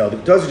can say no. The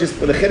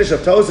chiddush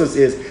of Tosfos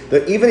is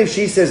that even if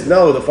she says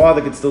no, the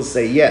father can still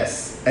say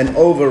yes and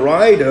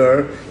override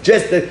her.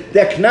 Just the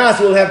knas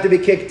will have to be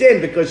kicked in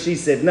because she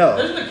said no.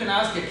 Doesn't the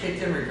kanas get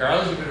kicked in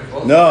regardless if it's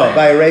both? No,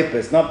 by a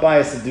rapist, not by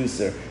a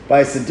seducer. By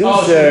a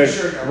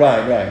seducer,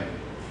 right.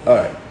 All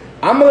right.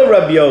 Amalei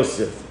Rabbi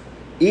Yosef.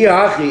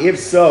 Iachi, if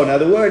so. Now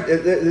the word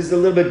this is a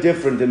little bit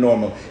different than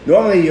normal.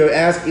 Normally you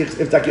ask you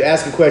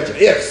ask a question.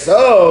 If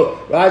so,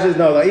 Rashi says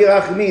no.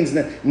 Iachi means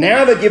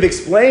now that you've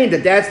explained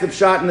that that's the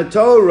pshat in the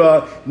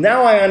Torah.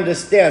 Now I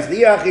understand. So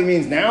the Iachi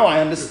means now I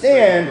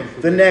understand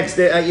the next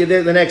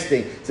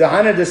thing. So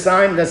Hana the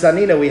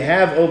Sanina we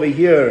have over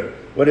here.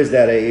 What is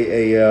that? I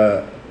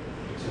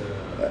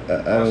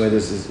don't know where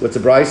this is. What's a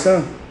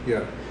brisa?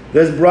 Yeah.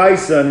 There's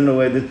brisa. I don't know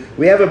where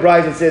we have a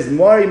brisa that says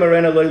Mari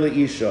Marena Loila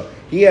Isha.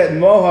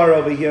 Mohar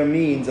over here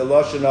means a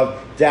lotion of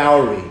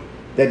dowry.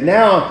 That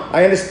now,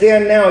 I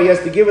understand now, he has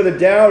to give her the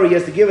dowry,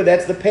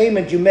 that's the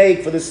payment you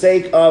make for the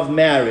sake of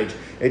marriage.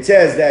 It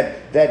says that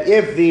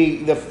if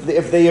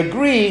they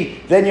agree,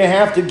 then you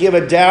have to give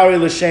a dowry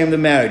l'shem the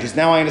marriage. It's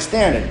now I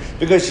understand it,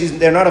 because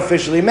they're not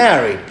officially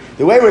married.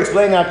 The way we're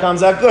explaining how it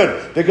comes out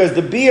good, because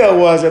the bia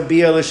was a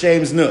bia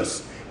l'shem's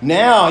nus.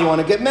 Now you want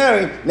to get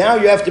married. Now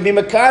you have to be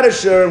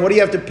makadesher, and what do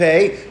you have to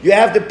pay? You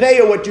have to pay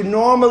her what you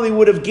normally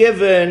would have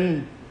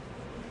given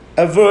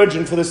a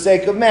virgin for the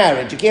sake of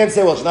marriage. You can't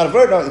say, well, she's not a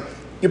virgin. No,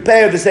 you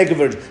pay her for the sake of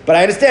virgin. But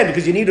I understand,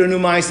 because you need a new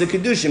Ma'aseh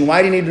Kiddushin.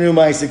 Why do you need a new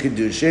Ma'aseh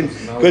Kiddushin?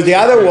 Because the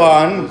other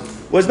one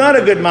was not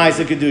a good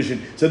Ma'aseh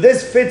Kiddushin. So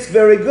this fits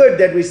very good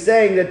that we're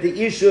saying that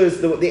the issue is,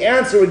 the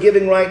answer we're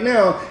giving right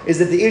now is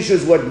that the issue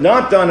is what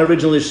not done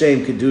originally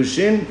Shem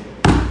Kiddushin,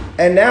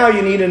 and now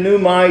you need a new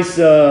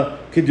Ma'aseh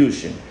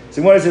Kiddushin.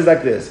 So what it says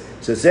like this.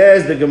 So it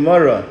says the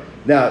Gemara.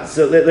 Now,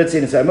 so let's see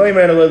inside. That means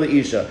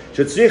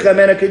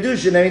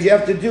you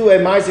have to do a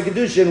Ma'aseh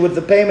Kiddushin with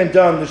the payment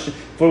done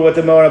for what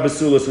the Mora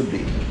Basulos would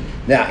be.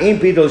 Now, in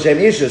Pidol Shem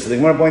Isha, so the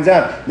Gemara points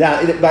out.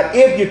 Now, but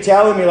if you're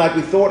telling me, like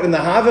we thought in the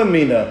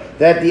Havamina,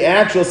 that the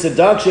actual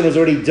seduction was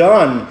already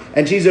done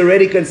and she's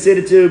already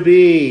considered to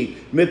be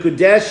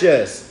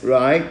Mikudeshes,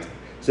 right?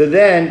 So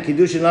then,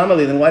 Kiddushin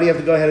Lamali, then why do you have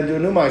to go ahead and do a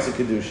new Ma'aseh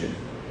Kiddushin?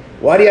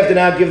 Why do you have to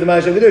now give the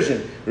Ma'aseh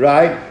Kiddushin?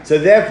 Right? So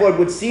therefore it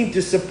would seem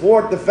to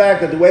support the fact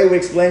that the way we're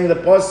explaining the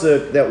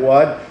Pasuk,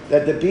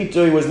 that the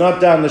Pitui was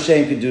not done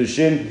l'shem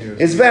Kiddushin,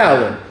 is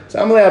valid. So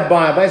Amalei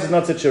Abai is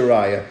not such a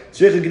raya.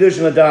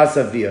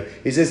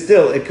 He says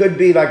still, it could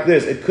be like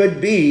this. It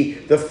could be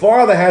the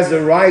father has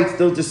the right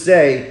still to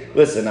say,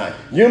 listen,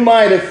 you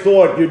might have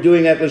thought you're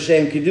doing that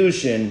l'shem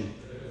Kiddushin.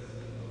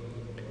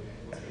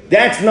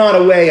 That's not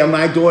a way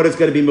my daughter's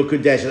going to be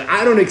Mukudesh.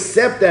 I don't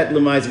accept that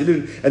L'Ma'aseh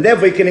Kiddushin. And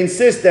therefore you can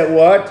insist that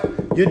what?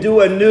 You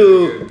do a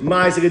new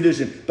Ma'aseh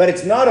Kiddushin. But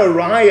it's not a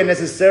raya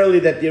necessarily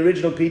that the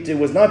original Pita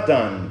was not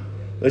done.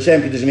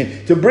 L'Shem Kiddushin. I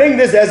mean, to bring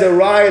this as a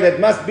raya that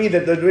must be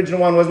that the original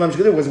one was Ma'aseh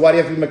Kiddushin, was why do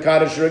you have to be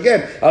Makadosh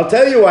again? I'll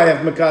tell you why I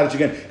have to be Makadosh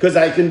again. Because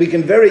we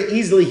can very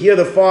easily hear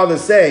the father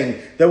saying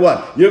that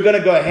what? You're going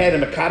to go ahead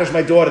and Makadosh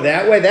my daughter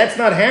that way? That's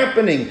not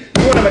happening.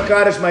 You want to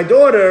Makadosh my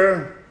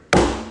daughter...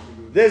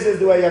 This is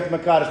the way you have to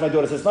Makadosh my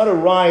daughter. So it's not a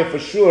raya for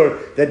sure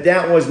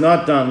that was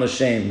not done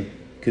l'shem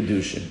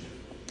Kiddushin.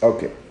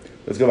 Okay,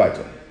 let's go back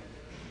to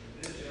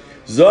it.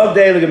 Zog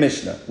De'elige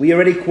Mishnah. We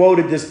already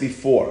quoted this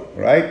before,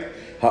 right?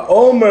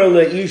 Ha'omer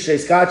le'isha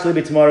iskachli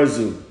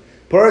b'tmarazu.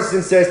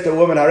 Person says to a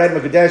woman, Hared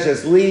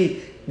Mekudeshes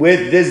li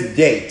with this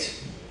date,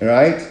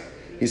 right?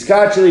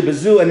 Iskachli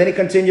b'zu, and then he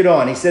continued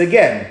on. He said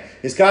again,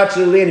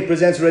 iskachli li, and he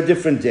presents her a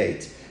different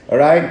date. All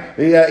right?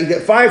 He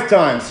got 5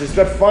 times. She's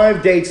got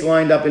 5 dates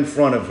lined up in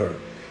front of her.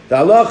 The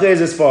halacha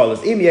is as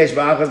follows.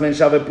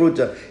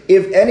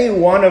 If any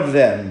one of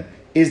them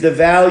is the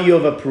value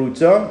of a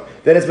pruta,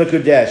 then it's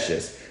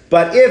mekudeshes.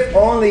 But if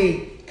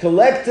only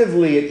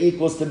collectively it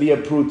equals to be a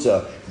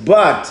pruta,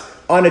 but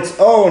on its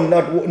own,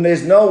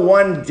 there's no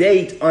one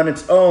date on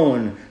its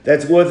own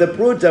that's worth a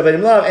pruta, but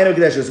in love, and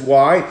mekudeshes.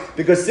 Why?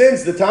 Because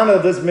since the Tana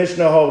of this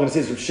Mishnah holds,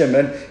 and it says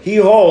Shifman, he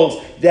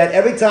holds that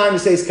every time you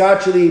say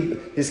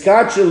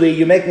hiskacheli,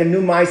 you're making a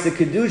new Maisa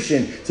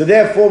Kiddushin. So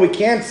therefore, we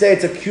can't say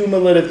it's a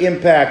cumulative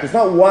impact. It's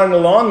not one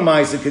long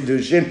Maisa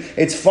Kiddushin.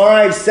 It's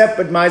 5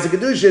 separate Maisa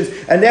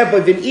Keddushins, and therefore,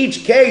 if in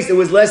each case it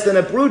was less than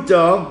a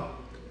pruta,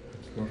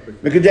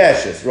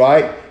 mekudeshes,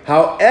 right?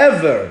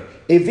 However,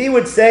 if he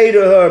would say to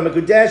her,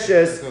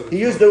 mekudeshes, he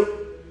used the...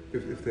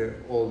 If they're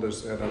all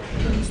this add up,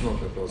 then it's not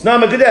that. It's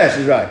not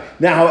mekudeshes, right?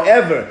 Now,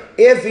 however,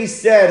 if he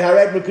said,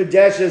 haret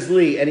mekudeshes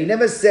li, and he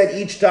never said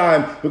each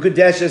time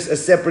mekudeshes a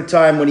separate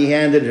time when he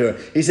handed her,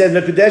 he said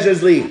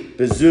mekudeshes li,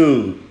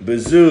 bezu,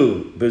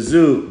 bezu,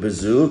 bezu,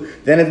 bezu,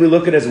 then if we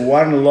look at it as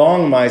one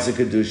long Maisa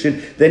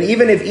Kedushin, then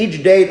even if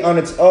each date on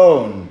its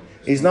own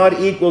is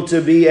not equal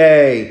to be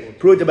a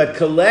pruta, but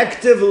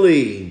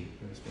collectively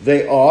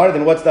they are,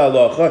 then what's the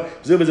halacha?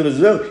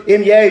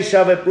 Im yesh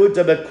shavet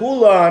pruta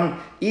bekulan,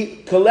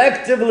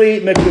 collectively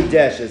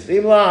mekudeshes.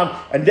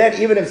 And then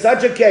even in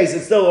such a case,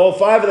 it's still all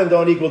 5 of them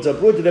don't equal to a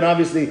pruta, then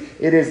obviously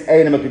it is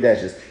ein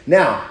mekudeshes.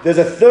 Now, there's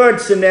a third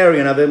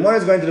scenario. Now, the one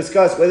is going to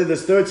discuss whether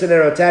this third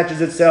scenario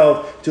attaches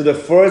itself to the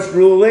first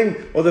ruling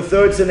or the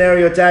third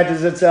scenario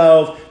attaches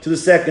itself to the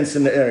second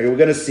scenario. We're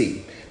going to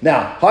see.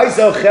 Now,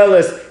 Haisel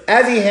Chelis,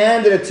 as he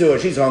handed it to her,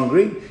 she's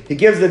hungry. He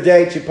gives the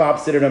date, she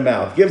pops it in her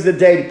mouth. Gives the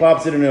date, he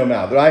pops it in her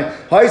mouth, right?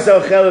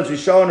 Haisel Chelis,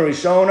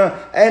 Rishona,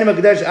 Ein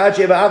Mekadesh,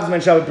 Achi Eva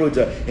Achzman Shabbat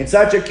Pruta. In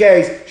such a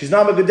case, she's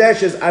not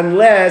Mekadeshes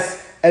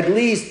unless at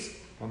least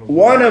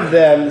one of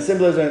them, the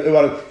symbolism.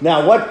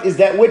 Now, what is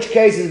that? Which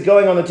case is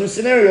going on the 2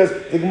 scenarios?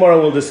 The Gemara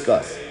will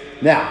discuss.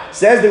 Now,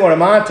 says the Gemara,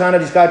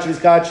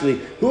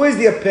 who is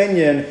the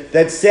opinion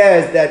that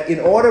says that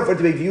in order for it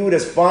to be viewed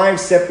as 5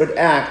 separate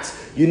acts,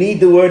 you need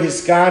the word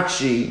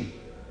hiskachi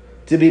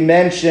to be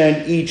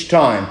mentioned each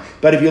time.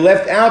 But if you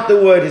left out the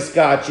word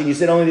hiskachi, and you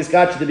said only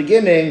hiskachi at the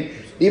beginning,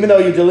 even though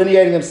you're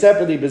delineating them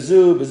separately,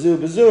 bazu, bazu,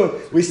 bazu,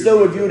 we still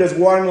would view it as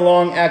one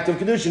long act of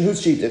Kiddushin.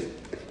 Who's cheated?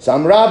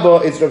 Sam Rabba,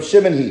 it's Rav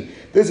Shimon he.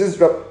 This is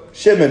Rav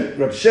Shimon.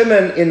 Rav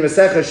Shimon in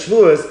Masechah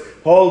Shavuos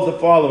holds the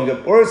following. A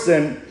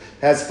person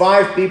has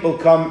 5 people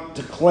come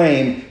to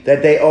claim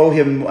that they owe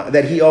him,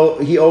 that he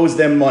owes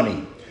them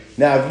money.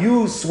 Now, if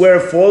you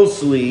swear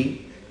falsely,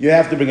 you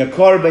have to bring a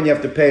korban, you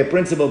have to pay a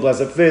principal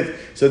plus a fifth.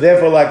 So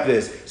therefore like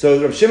this. So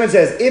Rav Shimon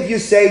says, if you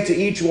say to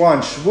each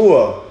one,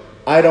 Shvua,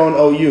 I don't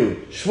owe you.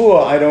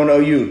 Shvua, I don't owe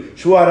you.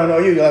 Shvua, I don't owe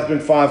you. You'll have to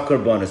bring 5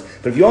 korbanos.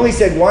 But if you only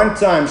said one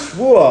time,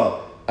 Shvua,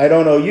 I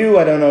don't owe you,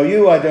 I don't owe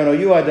you, I don't owe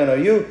you, I don't owe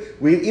you.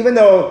 Even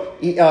though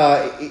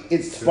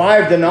it's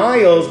 5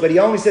 denials, but he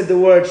only said the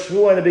word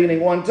Shvua in the beginning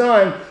one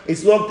time,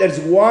 it's looked as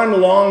one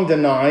long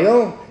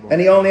denial,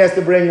 and he only has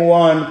to bring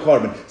 1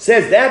 korban.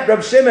 Says that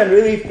Rav Shimon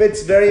really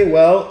fits very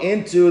well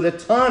into the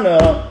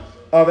Tana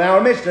of our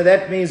Mishnah.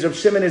 That means Rav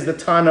Shimon is the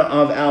Tana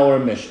of our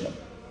Mishnah.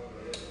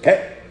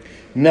 Okay?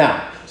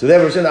 Now, so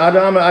there Rav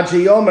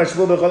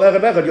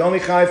Shimon, you only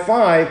chai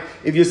 5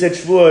 if you said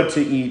Shvua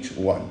to each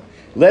one.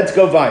 Let's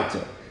go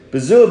weiter.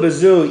 Bezu,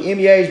 bezu, im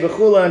yesh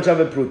bechula and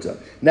shavet pruta.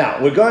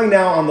 Now, we're going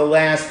now on the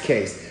last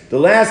case. The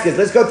last case,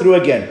 let's go through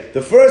again.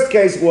 The first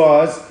case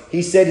was,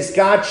 he said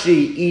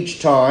iskachi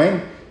each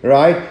time,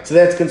 right? So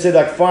that's considered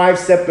like 5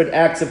 separate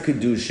acts of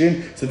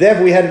Kiddushin. So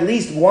therefore we had at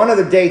least one of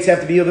the dates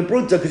have to be of the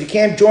pruta, because you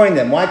can't join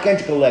them. Why can't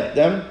you collect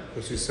them?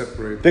 Because you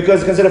separate.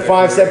 Because it's considered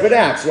 5 separate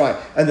acts, right?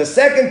 And the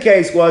second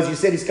case was, you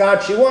said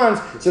hiskachi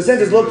once, so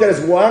since it's looked at as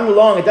one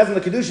long, the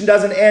Kiddushin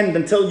doesn't end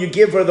until you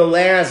give her the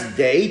last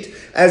date.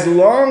 As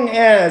long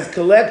as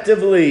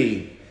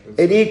collectively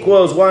it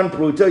equals 1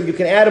 pruta, you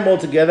can add them all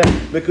together,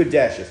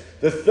 mekudeshes.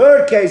 The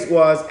third case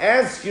was,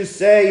 as you're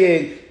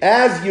saying,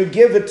 as you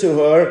give it to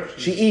her,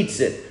 she eats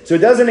it. So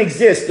it doesn't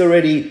exist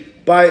already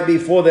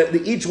before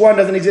each one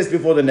doesn't exist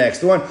before the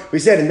next one. We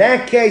said in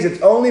that case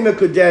it's only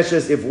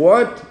mekudeshes if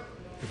what?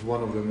 If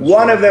one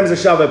of them is a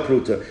shavet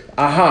pruta.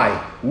 Ahai.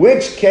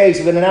 Which case,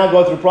 we're going to now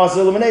go through process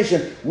of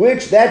elimination,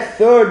 that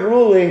third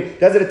ruling,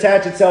 does it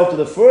attach itself to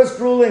the first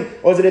ruling,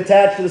 or is it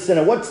attached to the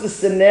sinner? What's the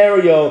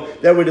scenario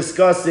that we're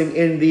discussing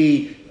in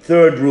the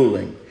third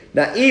ruling?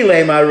 Now,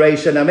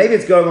 maybe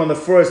it's going on the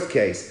first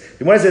case.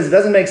 The one says it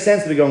doesn't make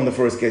sense to be going on the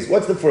first case.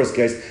 What's the first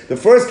case? The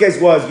first case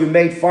was you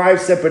made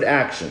 5 separate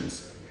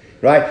actions,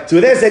 right?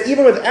 So there said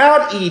even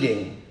without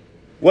eating,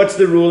 what's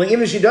the ruling?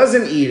 Even if she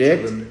doesn't eat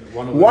it,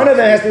 one of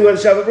them has to be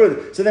with a shavet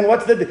pruta. So then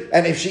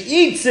and if she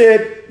eats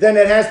it, then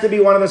it has to be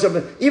one of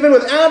them. Even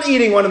without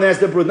eating, one of them has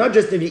to be pruta, not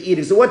just if you eat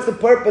it. So what's the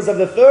purpose of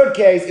the third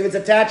case if it's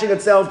attaching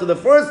itself to the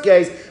first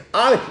case?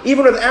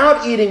 Even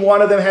without eating,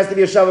 one of them has to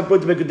be a shavet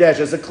pruta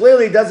b'kudesha. So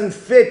clearly it doesn't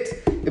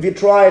fit if you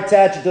try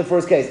attach it to the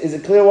first case. Is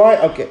it clear why?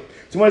 Okay.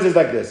 So one says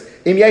like this.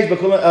 Maybe we're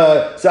going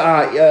to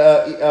tell him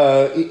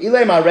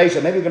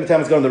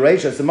it's going to the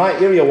Reisha. So my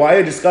area, why are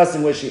you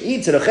discussing where she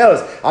eats it?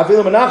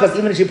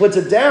 Even if she puts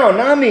it down,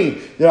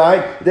 nami,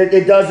 right?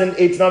 It doesn't,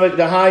 it's not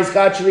the high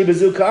skachli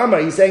bazuka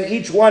amar. He's saying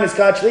each one is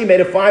skachli made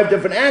of 5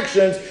 different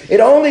actions. It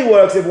only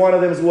works if one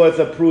of them is worth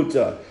a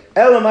pruta.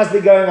 Ella must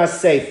be going as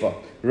seifa,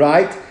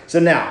 right? So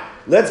now,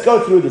 let's go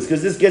through this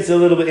because this gets a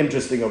little bit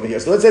interesting over here.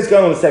 So let's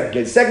go on the second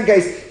case. Second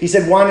case, he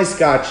said one is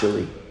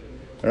skachli.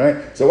 All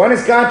right. So one is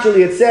skachli.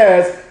 It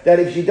says that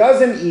if she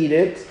doesn't eat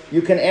it,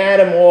 you can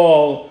add them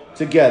all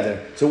together.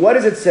 So what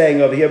is it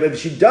saying over here? But if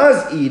she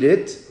does eat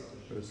it,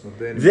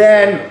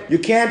 then you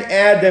can't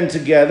add them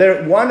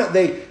together. One,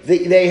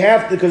 they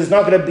have to, because it's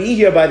not going to be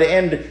here by the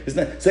end.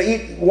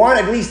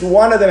 At least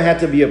one of them had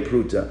to be a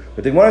pruta.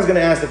 But the one is going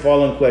to ask the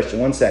following question.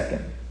 1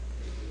 second.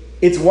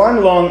 It's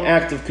one long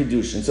act of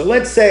Kiddushin. So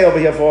let's say over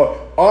here, for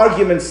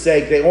argument's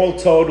sake, they all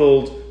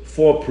totaled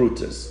 4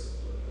 prutas.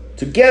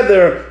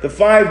 Together, the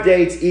 5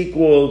 dates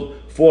equaled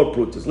 4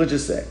 prutas. Let's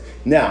just say.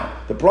 Now,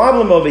 the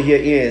problem over here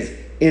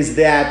is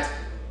that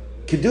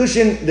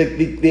Kiddushin,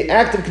 the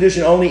act of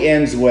Kiddushin only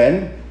ends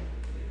when?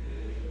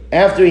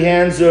 After he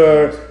hands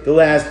her the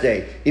last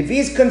day. If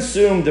he's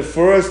consumed the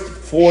first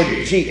 4,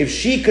 if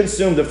she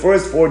consumed the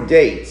first 4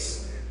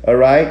 dates, all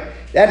right?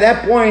 At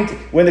that point,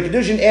 when the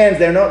Kiddushin ends,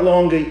 they're no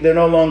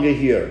longer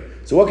here.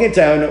 So what can you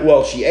tell him?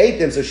 Well, she ate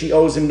them, so she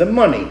owes him the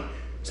money.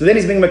 So then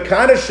he's being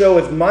Makadash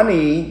with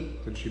money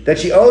that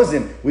she owes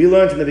him. We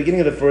learned in the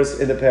beginning of the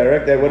first, in the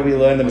parak, that what do we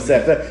learn in the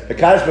Masechta?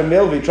 Makadash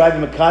b'milvi, tried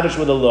to Makadash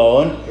with a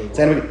loan.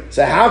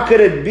 So how could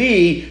it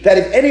be that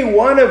if any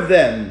one of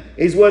them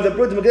is worth a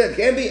pruta, it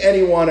can't be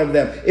any one of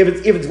them. If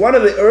it's one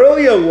of the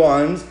earlier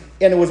ones,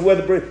 and it was worth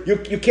a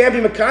you can't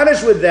be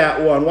Makadash with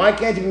that one. Why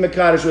can't you be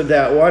Makadash with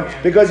that one?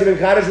 Because you're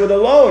Makadash with a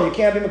loan. You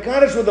can't be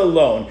Makadash with a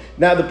loan.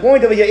 Now the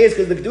point over here is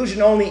because the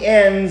Kiddushin only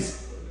ends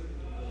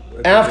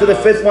after the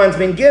 5th one's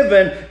been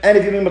given, and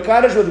if you're being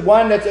Makadash with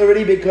one that's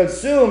already been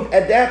consumed,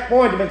 at that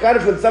point, you're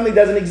Makadash with something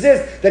that doesn't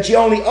exist, that she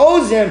only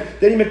owes him,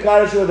 then you're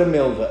Makadash with a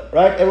milva.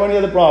 Right? Everyone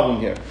hear the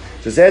problem here.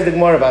 So says the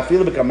Gemara,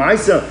 Vafila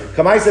b'kamaisa.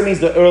 Kamaisa means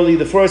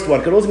the first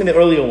one. Could also mean the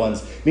earlier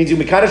ones. Means you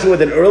Makadash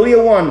with an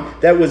earlier one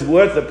that was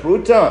worth a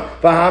pruta.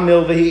 Vaha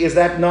milvahi, is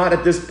that not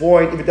at this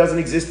point, if it doesn't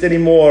exist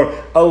anymore,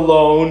 a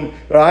loan,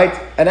 right?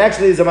 And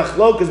actually there's a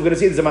machlokas, we're going to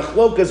see there's a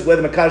machlokas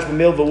whether Makadash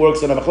b'milva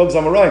works on a machlokas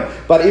amaroim.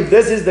 But if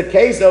this is the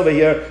case over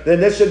here,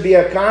 then this should be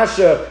a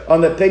kasha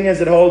on the opinions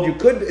that hold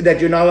that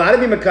you're not allowed to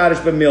be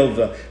Makadash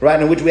b'milva, right?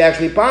 In which we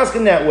actually pass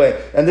in that way.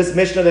 And this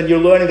Mishnah that you're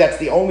learning, that's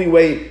the only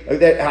way,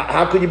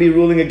 how could you be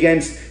ruling against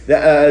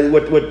the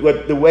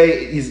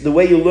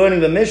way you're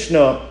learning the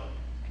Mishnah,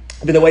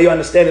 the way you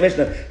understand the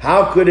Mishnah?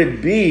 How could it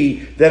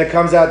be that it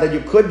comes out that you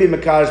could be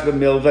Mekadosh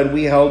b'milva and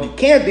we held you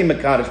can't be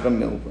Mekadosh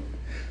b'milva?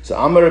 So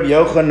Amar Rabbi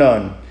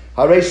Yochanan,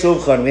 Harei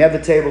Shulchan, we have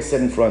the table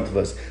set in front of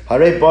us.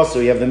 Harei Basar,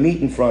 we have the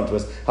meat in front of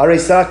us. Harei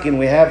Sakin,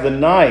 we have the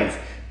knife.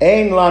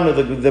 Ein lanu,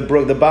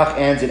 the Bach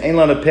answered, Ein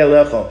lanu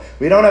pelecho.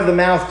 We don't have the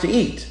mouth to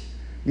eat.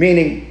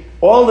 Meaning,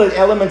 all the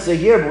elements are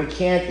here, but we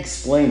can't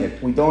explain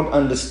it. We don't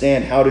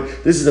understand how to.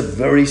 This is a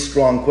very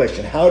strong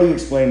question. How do you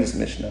explain this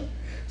Mishnah?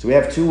 So we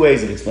have 2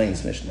 ways of explaining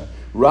this Mishnah.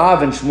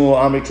 Rav and Shmuel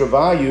Amri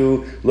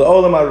Travayu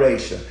Le'olam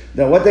HaReisha.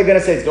 Now what they're going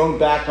to say is going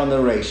back on the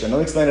Reisha.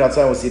 Don't explain it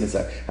outside, we'll see it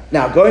inside.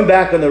 Now going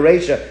back on the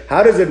Reisha,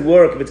 how does it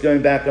work if it's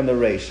going back on the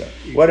Reisha?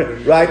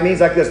 Right, means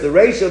like this. The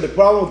Reisha, the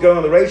problem with going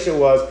on the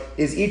Reisha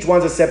is each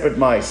one's a separate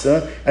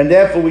Maisa, and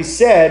therefore we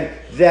said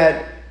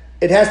that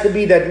it has to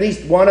be that at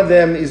least one of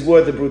them is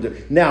worth the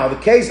pruta. Now, the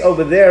case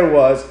over there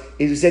is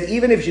we said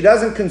even if she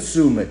doesn't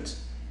consume it,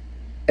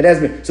 it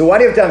has been. So why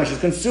do you have to tell me? She's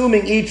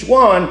consuming each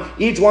one's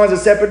a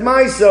separate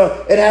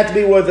maisa, it had to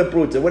be worth a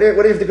pruta. What do you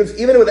have to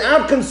even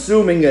without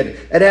consuming it,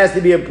 it has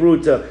to be a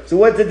pruta. So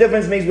what the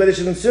difference means whether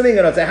she's consuming it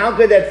or not? So how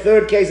could that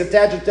third case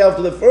attach itself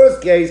to the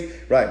first case?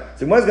 Right.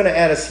 So one's going to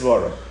add a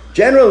svara.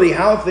 Generally,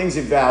 how things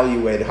are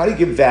evaluated, how do you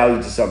give value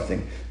to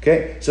something?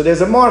 Okay? So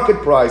there's a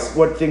market price,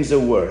 what things are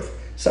worth.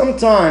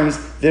 Sometimes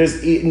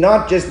there's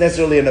not just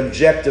necessarily an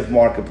objective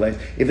marketplace.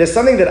 If there's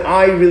something that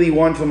I really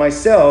want for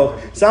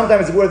myself,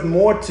 sometimes it's worth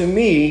more to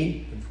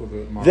me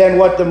than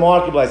what the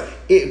marketplace.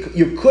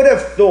 You could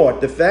have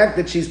thought the fact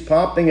that she's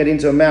popping it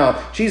into her mouth,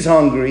 she's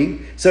hungry,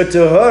 so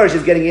to her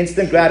she's getting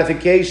instant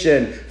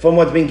gratification from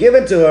what's being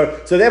given to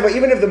her. So therefore,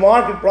 even if the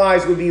market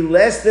price would be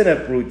less than a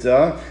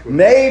pruta,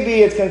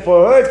 maybe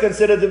for her it's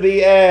considered to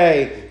be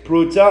a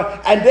pruta,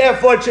 and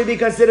therefore it should be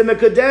considered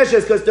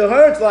mekudeshes, because to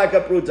her it's like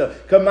a pruta,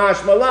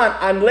 kamash malan,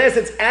 unless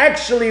it's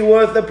actually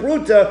worth a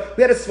pruta.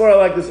 We had a svara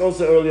like this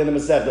also earlier in the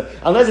Masechta.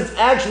 Unless it's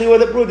actually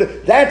worth a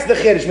pruta, that's the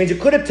chiddush. Means you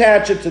could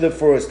attach it to the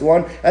first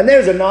one, and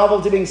there's a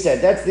novelty being said.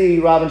 That's the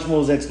Rav and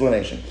Shmuel's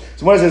explanation.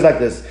 So what it says like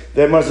this: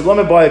 the Marshal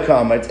Lomebaya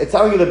comment. It's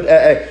telling you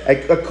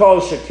a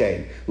kol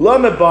shekain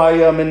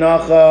Lomebaya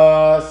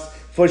minachas.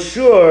 For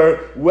sure,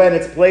 when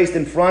it's placed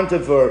in front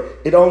of her,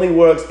 it only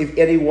works if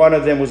any one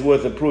of them was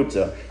worth a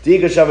pruta.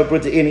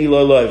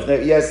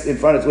 Yes, in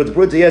front it's worth a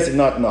pruta, yes, if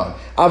not, none.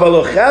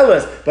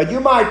 But you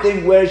might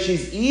think where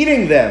she's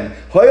eating them,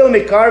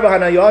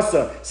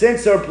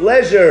 since her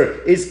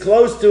pleasure is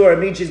close to her, it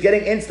means she's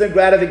getting instant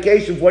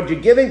gratification for what you're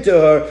giving to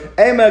her,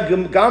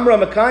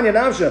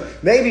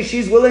 maybe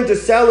she's willing to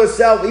sell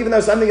herself, even though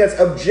something that's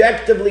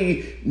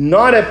objectively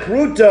not a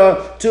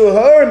pruta, to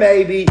her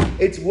maybe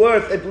it's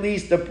worth at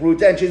least a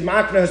pruta, and she's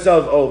marking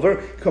herself over.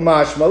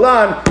 Kamash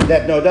Malan,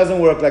 that no, it doesn't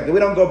work like that. We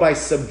don't go by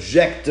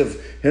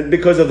subjective,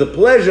 because of the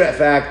pleasure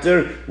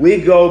factor,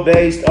 we go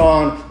based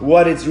on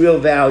what its real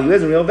value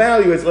is, and real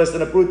value is less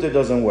than a pruta, it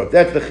doesn't work.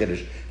 That's the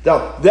Kiddush.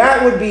 So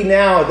that would be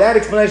now, that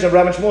explanation of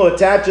Rabbi Shmuel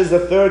attaches the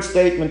third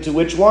statement to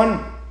which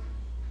one?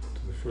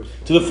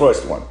 To the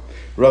first one.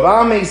 Rav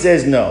Ami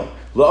says no.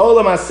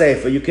 La'olam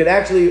ha-sefer, you can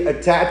actually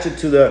attach it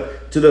to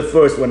the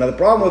first one. Now the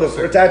problem with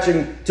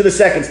attaching to the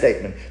second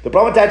statement, the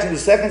problem attaching to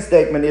the second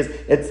statement is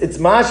it's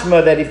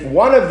mashma that if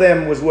one of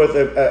them was worth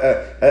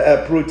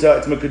a pruta,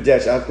 it's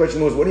mekudesh. Our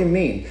question was, what do you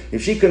mean?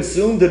 If she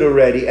consumed it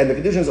already and the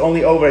Kiddushin is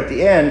only over at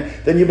the end,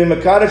 then you've been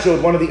mekadesh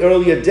with one of the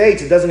earlier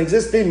dates. It doesn't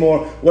exist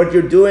anymore. What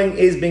you're doing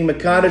is being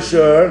mekadesh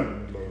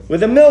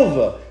with a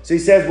milva. So he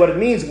says what it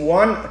means.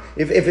 One,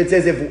 if it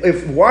says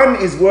if one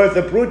is worth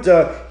a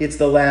pruta, it's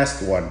the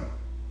last one.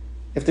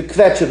 You have to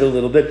kvetch it a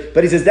little bit,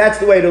 but he says that's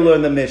the way to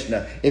learn the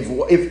Mishnah. If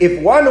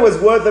one was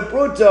worth a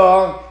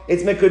pruta,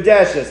 it's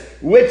mekudeshes.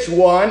 Which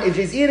one? If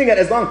she's eating it,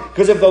 as long,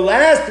 because if the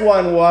last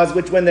one was,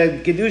 which when the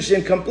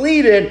Kiddushin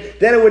completed,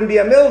 then it wouldn't be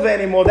a milva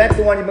anymore. That's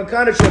the one you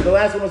mekadesh. The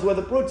last one was worth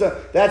a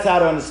pruta. That's how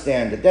to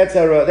understand it. That's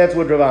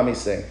what Rav Ami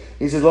is saying.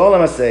 He says, "L'olam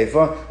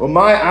ha-seifa,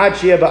 u'may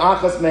achia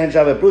ba'achas mehen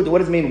shavet pruta." What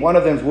does it mean? One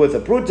of them is worth a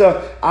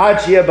pruta.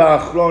 Achia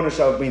ba'achrona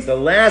shavet means the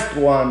last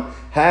one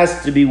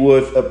has to be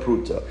worth a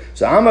pruta.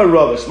 So Amar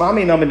Rav,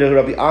 Shmami Namin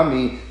Rabbi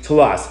Ami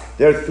Tlas.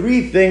 There are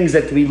three things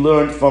that we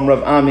learned from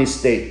Rav Ami's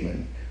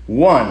statement.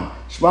 One,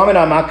 he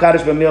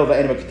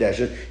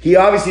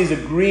obviously is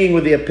agreeing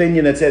with the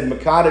opinion that said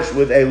Makadosh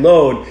with a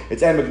loan,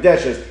 it's en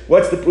Mekdeshes.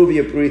 What's the proof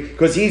of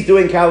because he's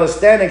doing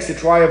calisthenics to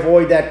try to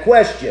avoid that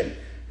question.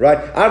 Right?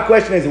 Our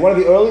question is, one of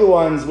the earlier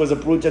ones was a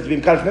pruta to be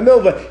Mekadosh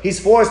b'milva. He's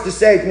forced to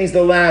say it means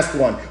the last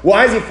one.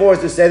 Why is he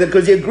forced to say that?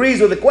 Because he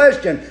agrees with the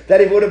question that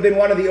it would have been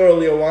one of the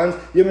earlier ones,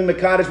 you've been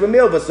Mekadosh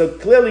b'milva. So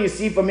clearly you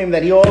see from him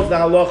that he holds the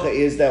halacha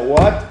is that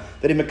what?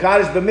 That he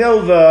Mekadosh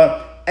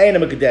b'milva ain't a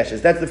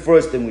Mekadeshes. That's the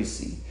first thing we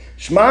see.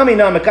 Shmami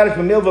na Mekadosh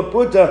b'milva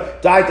pruta,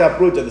 daita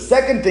pruta. The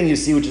second thing you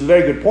see, which is a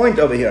very good point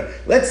over here,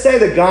 let's say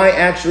the guy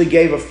actually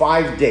gave her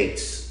 5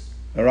 dates.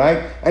 All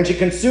right? And she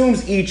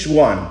consumes each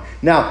one.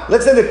 Now,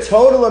 let's say the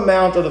total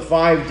amount of the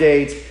 5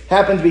 dates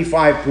happen to be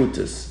 5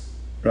 prutas.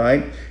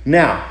 Right?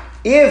 Now,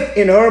 if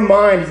in her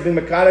mind he's been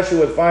Mekadosh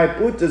with 5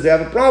 prutas, they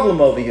have a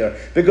problem over here.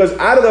 Because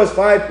out of those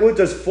 5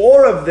 prutas,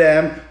 4 of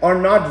them are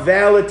not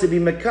valid to be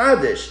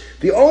Mekadosh.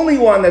 The only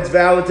one that's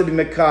valid to be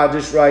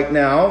Mekadosh right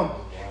now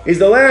is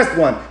the last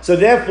one. So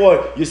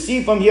therefore, you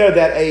see from here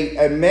that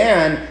a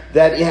man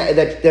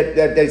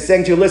that's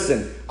saying to you,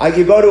 listen,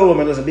 you go to a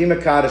woman, listen, be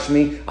Mekadosh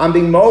me, I'm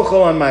being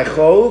mochel on my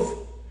chov,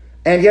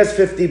 and he has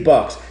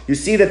 $50. You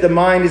see that the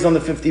mind is on the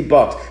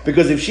 $50.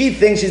 Because if she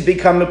thinks she's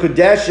become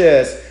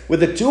Mekudeshes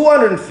with the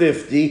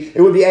 250,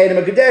 it would be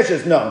Adam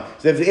Mekudeshes. No.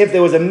 So if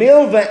there was a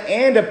milva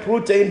and a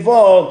pruta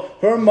involved,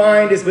 her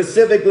mind is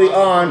specifically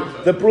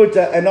on the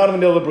pruta and not on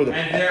the milva pruta.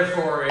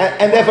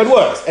 And therefore it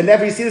works. And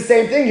therefore you see the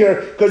same thing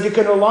here, because you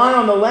can rely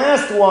on the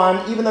last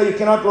one, even though you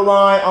cannot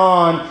rely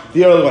on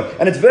the early one.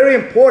 And it's very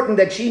important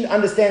that she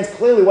understands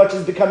clearly what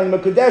she's becoming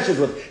Mekudeshes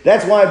with.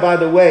 That's why, by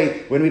the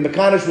way, when we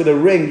Mekadosh with a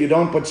ring, you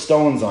don't put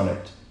stones on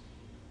it.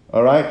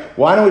 All right?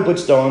 Why don't we put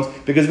stones?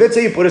 Because let's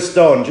say you put a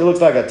stone, she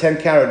looks like a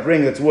 10-carat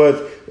ring that's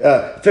worth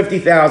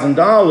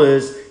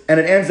 $50,000, and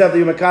it ends up that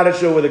you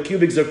Mekadosh with a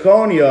cubic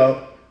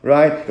zirconia,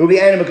 right? It will be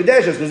Anna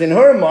Mekadeshes, because in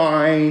her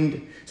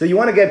mind, so you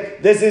want to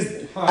get, this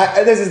is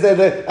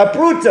a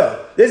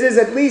pruta. This is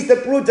at least a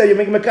pruta. You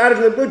make Mekadosh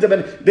with a pruta,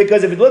 but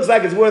because if it looks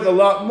like it's worth a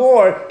lot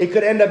more, it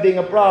could end up being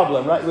a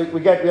problem, right? We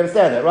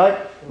understand that, right?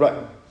 Right.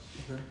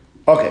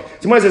 Okay,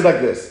 so Moses says like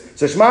this.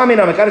 So Shmami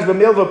na Mekadosh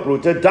b'milva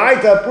pruta,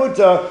 daita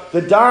pruta,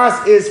 the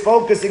das is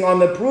focusing on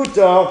the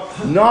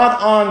pruta,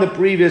 not on the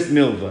previous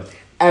milva.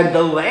 And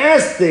the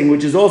last thing,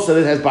 which is also,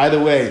 this has, by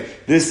the way,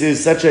 this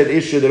is such an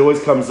issue that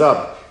always comes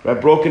up, right?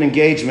 Broken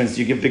engagements,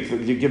 you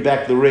give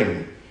back the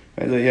ring.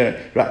 Right? Yeah,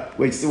 right.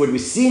 Wait, so what we're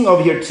seeing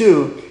over here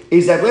too,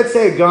 is that let's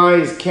say a guy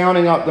is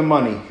counting out the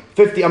money.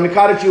 50, I'm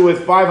Mekadosh you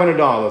with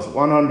 $500,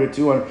 100,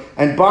 200,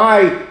 and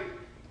by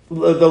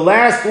the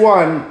last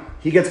one,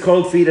 he gets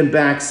cold feet and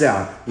backs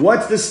out.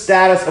 What's the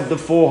status of the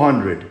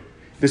 400?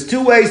 There's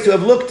 2 ways to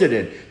have looked at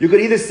it. You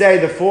could either say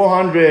the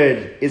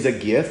 400 is a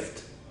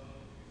gift,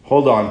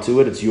 hold on to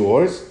it, it's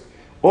yours,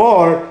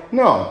 or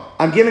no,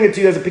 I'm giving it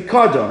to you as a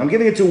pikadon, I'm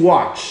giving it to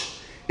watch.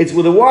 It's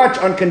with a watch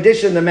on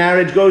condition the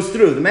marriage goes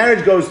through. The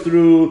marriage goes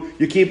through,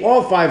 you keep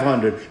all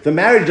 500. If the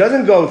marriage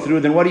doesn't go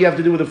through, then what do you have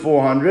to do with the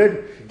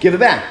 400? Give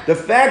it back. The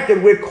fact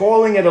that we're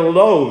calling it a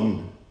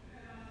loan,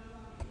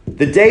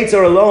 the dates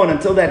are alone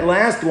until that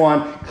last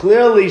one,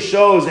 clearly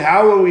shows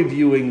how are we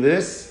viewing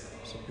this?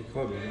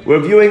 We're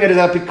viewing it as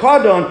a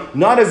pikadon,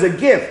 not as a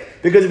gift.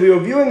 Because if we were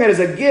viewing it as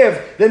a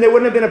gift, then there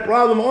wouldn't have been a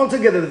problem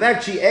altogether. The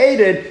fact she ate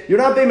it, you're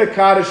not being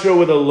Mekadosh her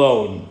with a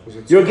loan.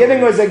 You're giving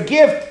her as a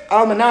gift,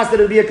 al manas, that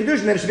it would be a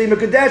Kiddushin, that it should be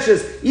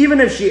Mekadeshes, even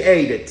if she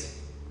ate it.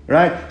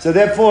 Right? So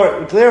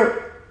therefore,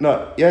 clear?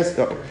 No, yes,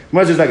 no. So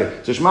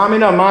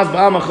Shmamina mas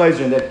ba'al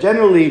machayzrin, that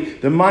generally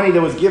the money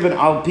that was given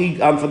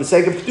for the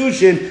sake of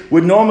Kiddushin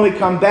would normally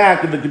come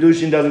back if the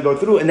Kiddushin doesn't go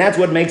through, and that's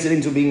what makes it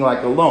into being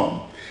like a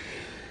loan.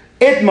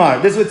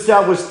 Itmar, this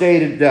itself was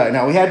stated.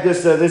 Now we had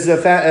this. This is a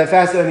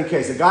fascinating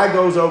case. A guy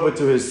goes over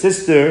to his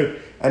sister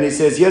and he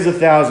says, "Here's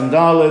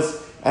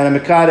 $1,000, and a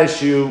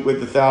mekadesh you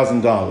with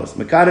 $1,000."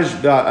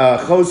 Mekadesh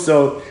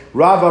choso,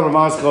 Rav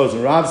Amar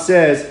choso. Rav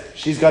says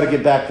she's got to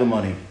give back the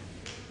money.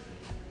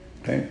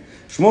 Okay.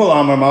 Shmuel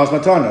Amar Mas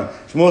Matana.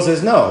 Shmuel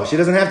says no, she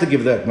doesn't have to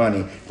give that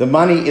money. The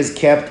money is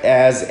kept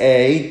as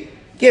a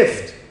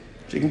gift.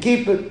 She can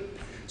keep it.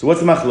 So what's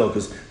the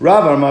machlokus?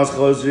 Rav Amar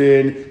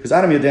Chosrin, because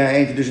Adam Yodea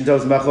ain't Kiddushin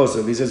tells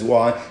machlokus. He says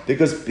why?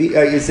 Because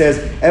he says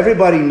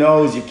everybody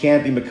knows you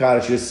can't be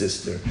mekadosh your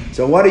sister.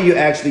 So what are you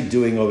actually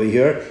doing over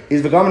here?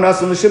 He's giving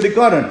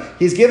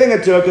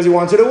it to her because he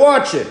wants her to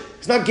watch it.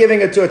 He's not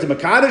giving it to her to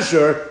mekadosh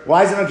her.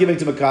 Why is he not giving it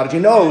to mekadosh? He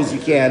knows you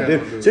can't.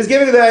 So he's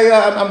giving it.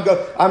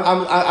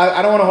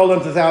 I don't want to hold on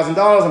to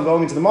 $1,000. I'm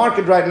going into the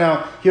market right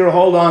now. Here,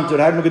 hold on to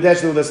it. I have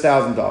mekadesh with this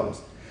 $1,000.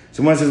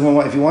 So one says,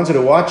 well, if you want her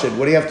to watch it,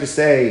 what do you have to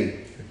say?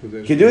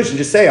 Kiddushin,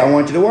 just say, I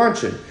want you to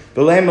watch it.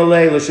 Doesn't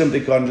say l'shem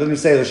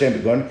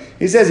b'kon.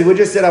 He says, he would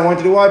just said, I want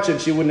you to watch it.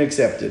 She wouldn't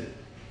accept it.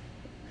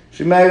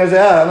 She might say,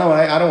 no,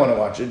 I don't want to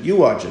watch it. You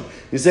watch it.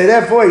 You say,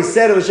 therefore, he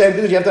said l'shem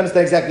b'kon. You have to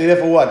understand exactly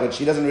therefore what. But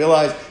she doesn't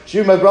realize.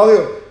 She must probably,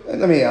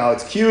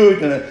 it's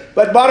cute.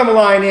 But bottom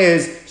line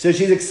is, so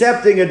she's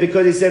accepting it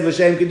because he said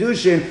l'shem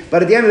Kiddushin.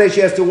 But at the end of the day, she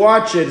has to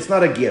watch it. It's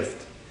not a gift.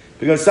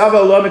 Because Sava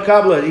Allah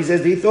Mekabla, he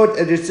says, he thought,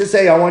 just to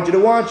say, I want you to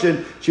watch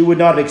it, she would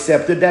not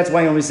accept it. That's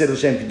why he only said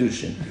L'Shem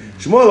Kiddushin.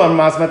 Shmuel on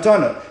Mas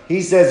Matana,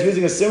 he says,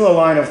 using a similar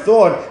line of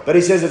thought, but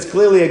he says it's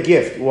clearly a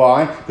gift.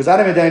 Why? Because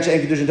Adam Yadayim She'en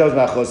Kiddushin Tovz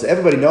Machos.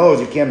 Everybody knows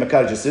you can't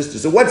Mekadosh your sister.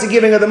 So what's he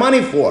giving her the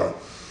money for?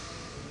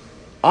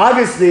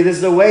 Obviously, this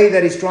is a way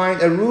that he's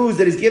trying, a ruse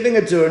that he's giving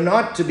it to her,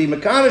 not to be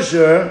Mekadosh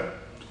her.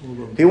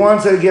 He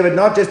wants her to give it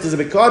not just as a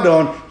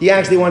Bekadon, he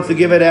actually wants to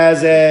give it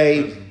as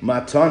a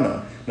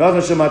Matana.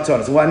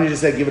 So why didn't you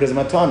just say give it as a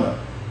matana?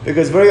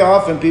 Because very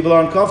often people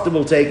are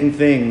uncomfortable taking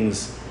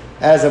things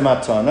as a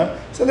matana.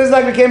 So this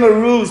became a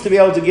ruse to be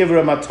able to give her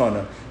a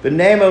matana. But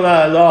name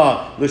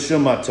Allah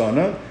l'shum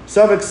matana.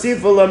 So la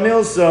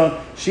milsa,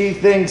 she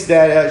thinks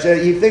that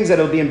he thinks that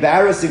it'll be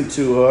embarrassing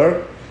to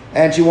her,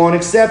 and she won't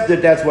accept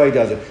it. That's why he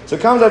does it. So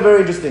it comes a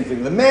very interesting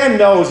thing. The man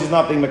knows he's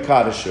not being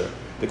mekadosh.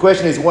 The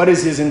question is, what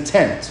is his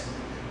intent?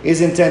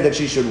 His intent that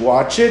she should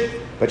watch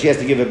it, but she has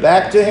to give it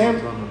back to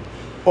him.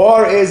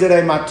 Or is it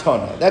a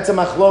matana? That's a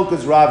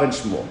machlokas Rav and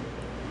Shmuel.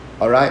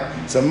 All right?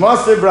 So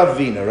Masav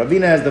Ravina.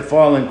 Ravina has the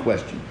following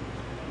question.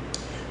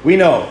 We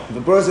know if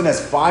a person has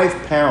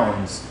 5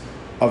 pounds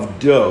of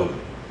dough,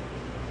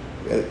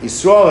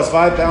 Yisrael has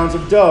 5 pounds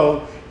of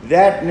dough,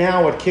 that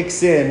now what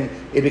kicks in,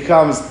 it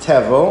becomes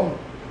tevel,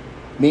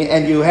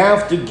 and you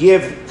have to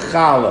give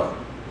challah.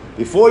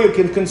 Before you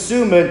can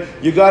consume it,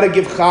 you got to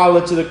give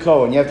challah to the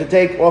Kohen. You have to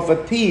take off a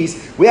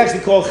piece. We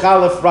actually call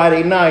challah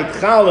Friday night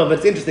challah, but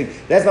it's interesting.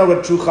 That's not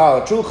what true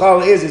challah. True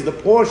challah is the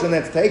portion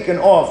that's taken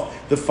off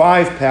the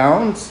 5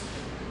 pounds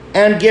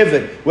and give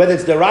it. Whether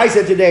it's the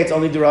Raisa today, it's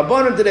only the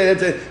Rabbanon today.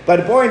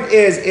 But the point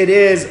is, it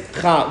is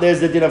challah. There's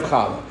the din of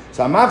challah.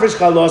 So amafresh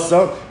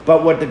chalosa,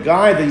 but what the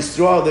guy,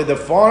 the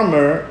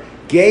farmer,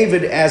 gave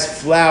it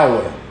as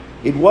flour.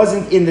 It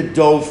wasn't in the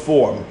dough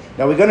form.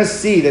 Now we're going to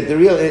see that the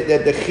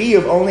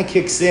chiyuv only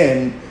kicks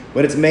in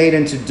when it's made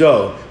into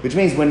dough, which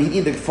means when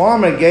the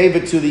farmer gave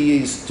it to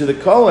the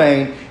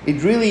kohen,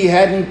 it really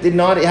did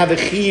not have a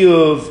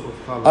chiyuv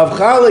of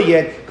challah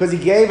yet because he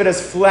gave it as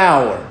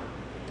flour.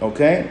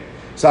 Okay,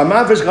 so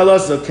amafresh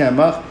chalosa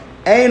kemach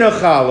ein a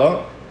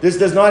challah. This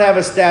does not have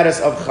a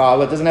status of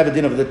challah. It doesn't have a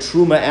din of the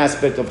truma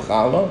aspect of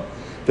challah.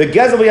 The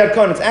gezel b'yad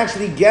kohen, it's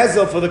actually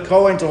gezel for the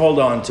kohen to hold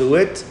on to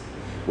it.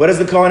 What does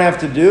the Kohen have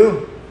to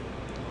do?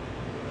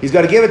 He's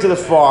got to give it to the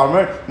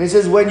farmer, and he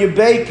says, when you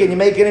bake and you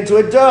make it into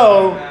a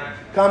dough,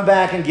 come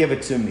back and give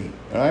it to me.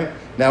 All right.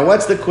 Now,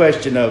 what's the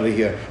question over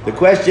here? The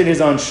question is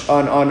on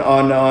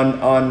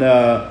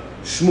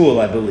Shmuel,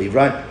 I believe,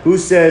 right? Who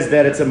says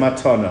that it's a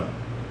matana?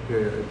 Yeah,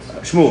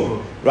 it's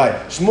Shmuel. Right.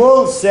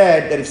 Shmuel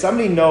said that if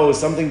somebody knows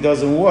something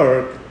doesn't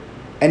work,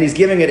 and he's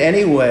giving it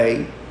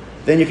anyway,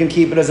 then you can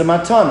keep it as a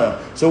matana.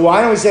 So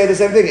why don't we say the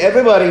same thing?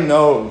 Everybody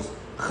knows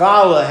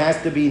challah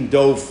has to be in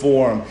dough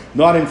form,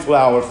 not in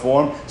flour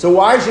form. So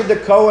why should the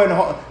Kohen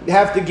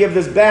have to give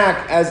this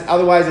back, as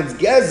otherwise it's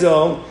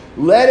gezel?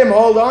 Let him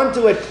hold on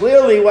to it.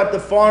 Clearly what the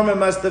farmer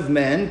must have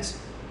meant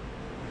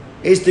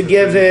is to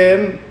give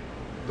him,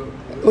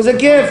 it was a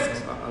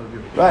gift.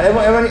 Right,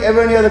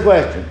 every other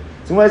question?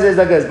 Someone says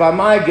like this, by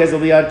my gezel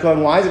b'yad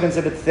kohen, why is it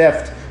considered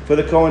theft for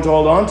the Kohen to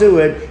hold on to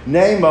it?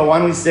 Neima, why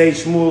don't we say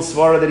Shmuel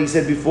Svara that he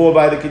said before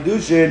by the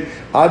Kiddushin,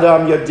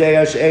 Adam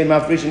Yodea She'ein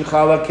Mafrishin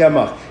Challah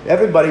Kemach.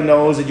 Everybody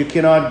knows that you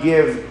cannot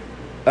give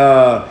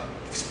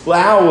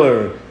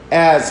flour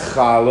as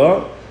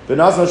challah, but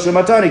also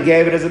mishum matana, he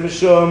gave it as a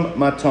mishum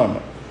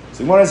matana. So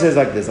the Gemara says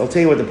like this. I'll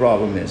tell you what the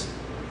problem is.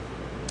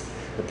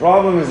 The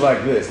problem is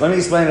like this. Let me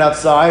explain it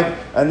outside,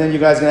 and then you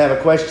guys are going to have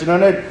a question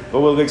on it,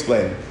 but we'll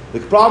explain it. The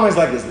problem is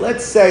like this.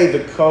 Let's say the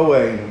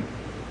Kohen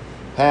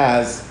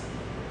has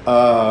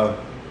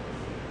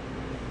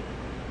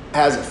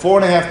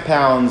 4.5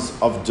 pounds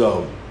of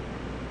dough,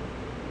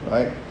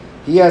 right?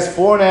 He has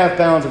 4.5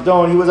 pounds of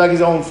dough, and he was like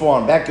his own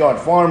farm, backyard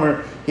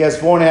farmer. He has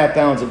 4.5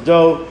 pounds of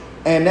dough,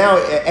 and now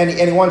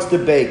he wants to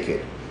bake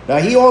it. Now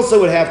he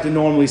also would have to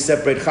normally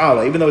separate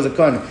challah, even though he's a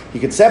kohen. He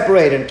could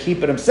separate it and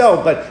keep it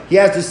himself, but he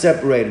has to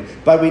separate it.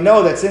 But we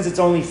know that since it's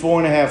only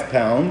 4.5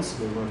 pounds,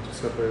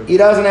 he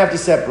doesn't have to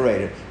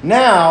separate it.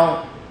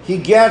 Now he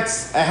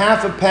gets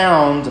 0.5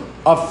 pound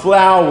of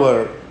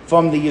flour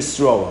from the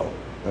Yisroel.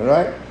 All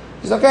right.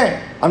 He's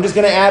okay. I'm just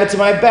going to add it to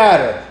my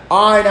batter.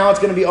 Now it's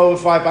going to be over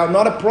 5 pounds.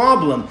 Not a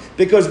problem,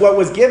 because what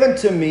was given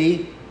to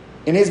me,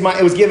 in his mind,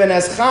 it was given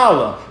as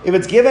challah. If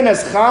it's given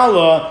as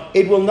challah,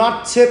 it will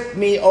not tip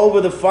me over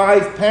the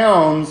 5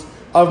 pounds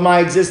of my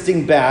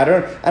existing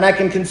batter, and I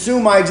can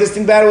consume my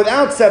existing batter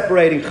without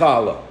separating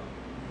challah.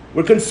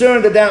 We're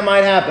concerned that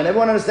might happen.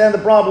 Everyone understand the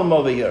problem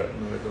over here?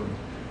 No, I don't.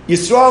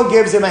 Yisrael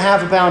gives him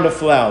 0.5 pound of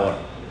flour.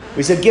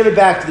 We said, give it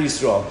back to the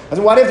Yisrael. I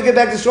said, why do you have to give it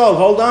back to Yisrael?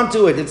 Hold on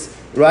to it. It's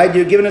right.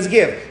 You're giving us a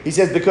gift. He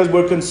says, because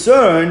we're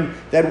concerned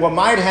that what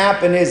might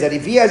happen is that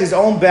if he has his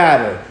own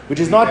batter, which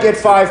is not yet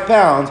 5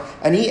 pounds,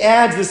 and he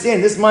adds this in,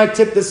 this might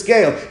tip the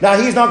scale. Now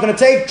he's not going to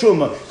take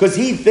truma because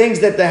he thinks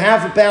that the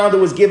 0.5 pound that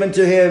was given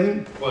to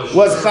him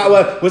was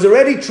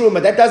already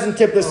truma. That doesn't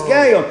tip the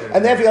scale,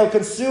 and therefore he'll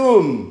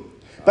consume.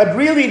 But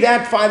really,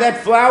 that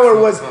flour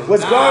was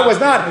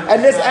not,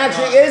 and this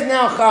actually is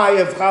now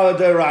chayav challah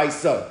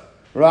deraisa.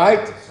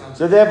 Right?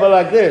 So therefore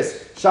like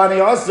this. Shani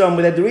Osam,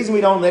 that the reason we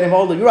don't let him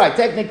hold it, you're right,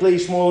 technically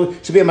Shmuel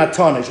should be a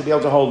matana, should be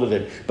able to hold of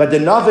it. But the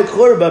nafik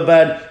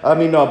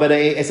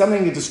churba,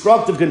 something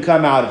destructive can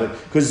come out of it.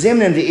 Because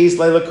Zimnin, the East,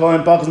 Leila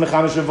Kohen, Pachas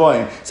Mechamish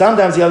Revoyim.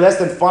 Sometimes you have less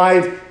than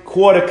 5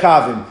 quarter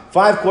kavim.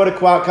 5 quarter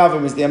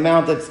kavim is the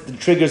amount that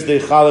triggers the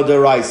challah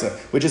deraisa,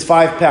 which is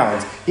 5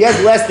 pounds. He has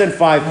less than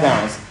 5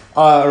 pounds.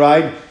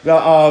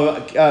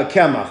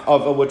 Kemach,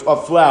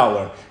 of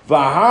flour.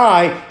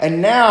 Vahai,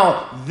 and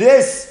now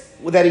this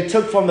that he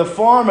took from the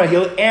farmer,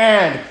 he'll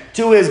add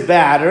to his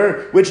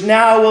batter, which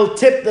now will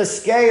tip the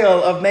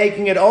scale of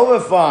making it over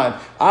 5.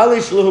 He'll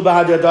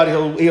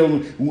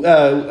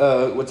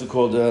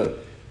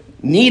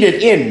knead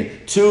it in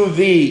to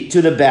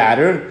the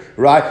batter,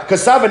 right?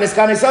 Because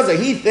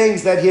he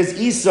thinks that his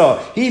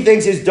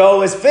his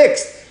dough is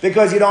fixed.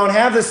 Because you don't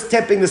have this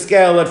tipping the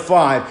scale at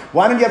 5.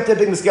 Why don't you have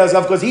tipping the scale at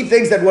 5? Because he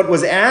thinks that what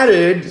was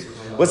added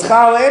was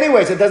challah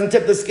anyway, so it doesn't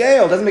tip the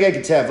scale. It doesn't make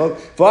it tevel.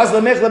 For us,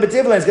 it's going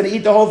to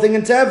eat the whole thing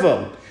in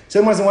tevel.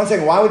 So one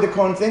second, why would the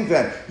Kohen think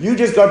that? You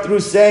just got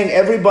through saying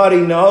everybody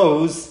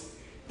knows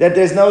that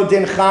there's no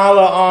din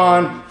challah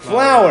on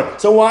flour.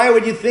 So why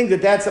would you think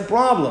that that's a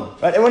problem?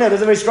 Right? Everyone knows,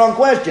 that's a very strong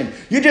question.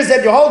 You just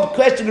said your whole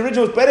question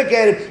originally was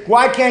predicated,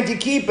 why can't you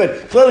keep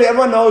it? Clearly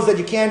everyone knows that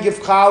you can't give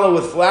challah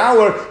with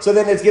flour, so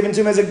then it's given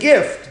to him as a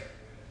gift.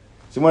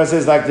 So when it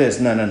says like this,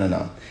 no.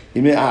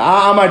 Did you know,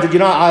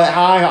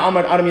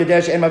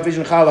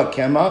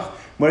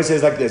 when it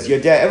says like this,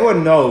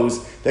 everyone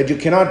knows that you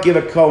cannot give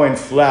a Kohen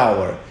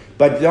flour,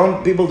 but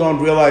people don't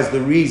realize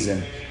the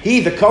reason.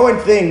 The Kohen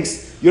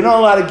thinks, you're not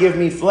allowed to give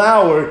me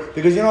flour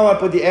because you're not allowed to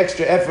put the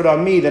extra effort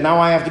on me that now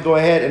I have to go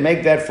ahead and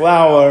make that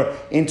flour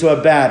into a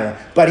batter.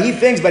 But he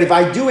thinks, but if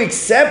I do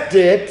accept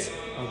it,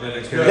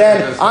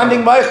 then I'm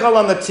being meichel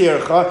on the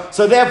tircha.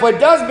 So therefore it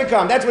does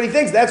become, that's what he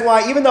thinks. That's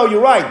why, even though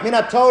you're right,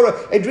 minat Torah,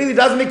 it really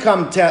doesn't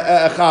become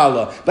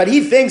challah. But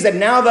he thinks that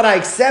now that I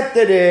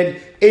accepted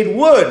it, it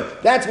would.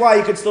 That's why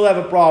you could still have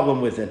a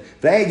problem with it.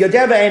 He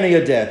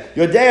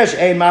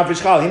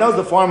knows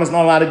the farmer's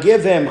not allowed to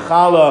give him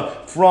challah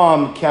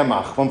from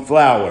kemach, from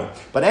flour.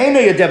 But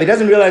he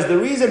doesn't realize the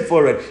reason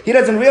for it. He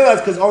doesn't realize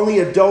because only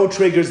a dough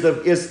triggers the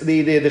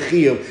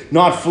chiyuv,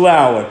 not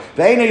flour.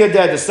 The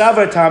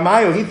savar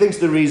tamayu, he thinks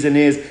the reason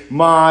is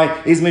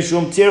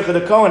mishum tircha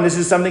the Kohen. This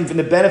is something for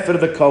the benefit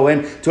of the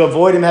Kohen to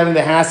avoid him having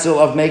the hassle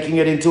of making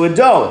it into a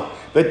dough.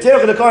 But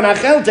tircha the Kohen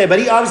achelte, but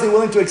he obviously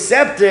willing to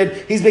accept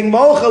it. He's being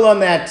mochel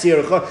on that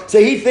tircha, so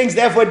he thinks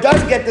therefore it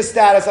does get the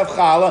status of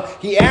challah.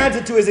 He adds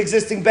it to his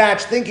existing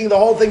batch, thinking the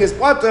whole thing is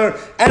pater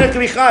and it can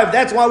be chayiv.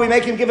 That's why we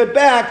make him give it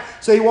back,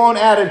 so he won't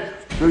add it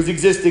to his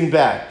existing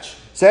batch.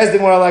 Says the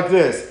Gemara like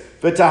this: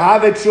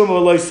 v'tahave truma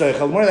v'lo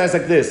seichel. One that's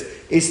like this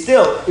is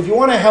still, if you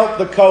want to help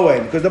the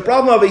Kohen, because the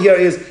problem over here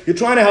is you're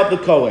trying to help the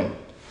Kohen.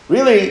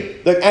 Really,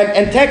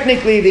 and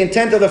technically the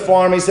intent of the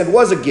farmer, he said,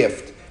 was a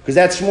gift. Because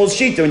that's Shmuel's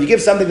shita. When you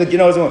give something that you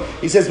know is wrong,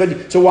 he says,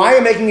 so why are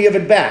you making me give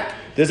it back?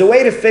 There's a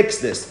way to fix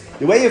this.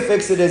 The way you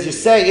fix it is you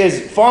say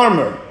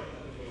farmer.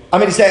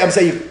 You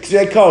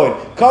say Kohen.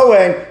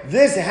 Kohen,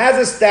 this has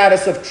a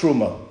status of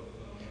truma.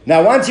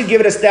 Now, once you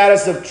give it a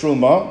status of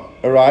truma,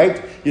 all right,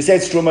 you say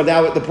it's truma.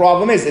 Now, the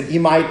problem is that he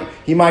might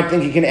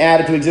think he can add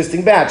it to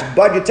existing batch.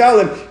 But you tell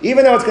him,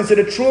 even though it's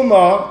considered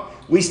truma,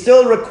 we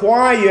still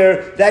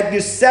require that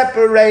you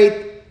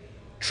separate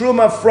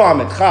truma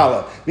from it.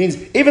 Challah means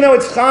even though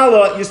it's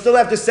challah, you still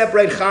have to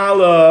separate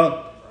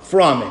challah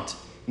from it.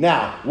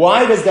 Now,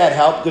 why does that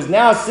help? Because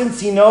now, since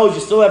he knows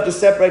you still have to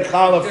separate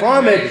challah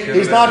from it,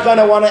 he's not going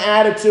to want to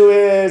add it to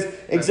his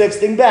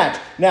existing batch.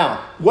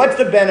 Now, what's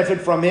the benefit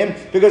from him?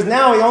 Because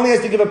now he only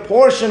has to give a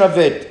portion of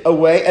it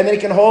away, and then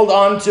he can hold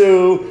on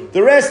to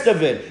the rest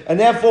of it. And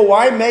therefore,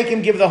 why make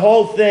him give the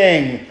whole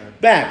thing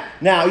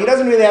back? Now, he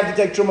doesn't really have to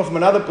take truma from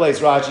another place.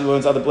 Rashi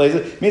learns other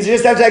places. It means you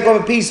just have to take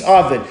off a piece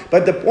of it.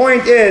 But the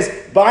point is,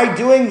 by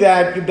doing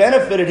that, you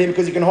benefited him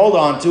because you can hold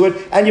on to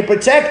it, and you're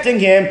protecting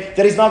him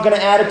that he's not going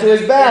to add it to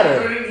his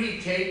batter. Couldn't he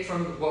take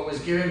from what was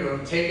given to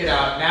him, take it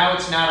out? Now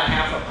it's not a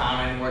half a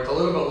pound anymore. It's a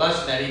little bit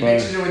less than that. He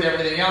mixes it with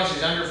everything else.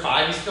 He's under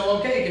 5. He's still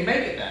okay. He can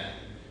make it then.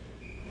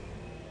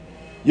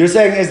 You're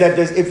saying is that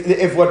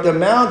if what the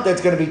amount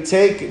that's going to be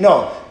taken,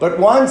 no, but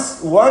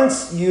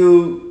once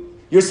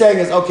you're saying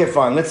is, okay,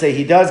 fine, let's say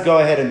he does go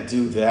ahead and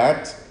do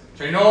that.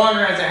 So he no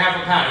longer has a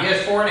half a pound. He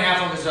has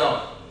 4.5 of his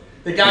own.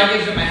 The guy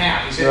gives him a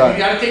half. He says, right, you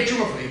got to take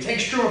truma from it. He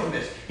takes truma from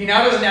this. He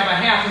now doesn't have a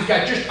half. He's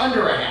got just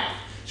under a half.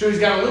 So he's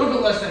got a little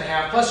bit less than a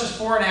half. Plus his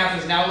 4.5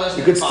 is now less than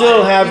 5. You could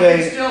still have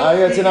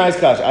it's a nice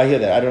question. I hear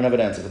that. I don't have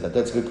an answer for that.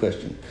 That's a good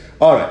question.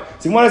 All right.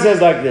 So Gemara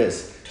says like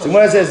this. So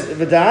Gemara says,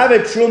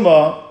 "V'da'ave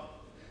truma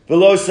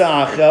v'lo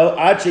sa'achel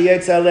ad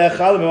sheyetza aleh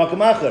challah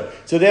b'makom acher."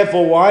 So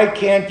therefore, why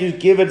can't you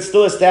give it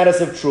still a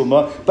status of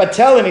truma, but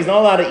tell him he's not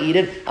allowed to eat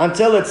it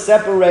until it's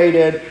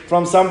separated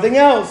from something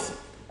else?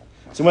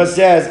 So it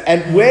says,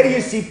 and where do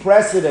you see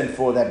precedent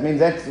for that? I mean,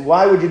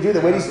 why would you do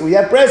that? Where do you see, we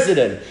have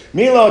precedent.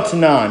 Milo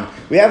Tanan.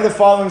 We have the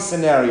following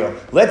scenario.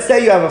 Let's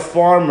say you have a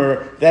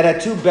farmer that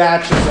had 2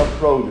 batches of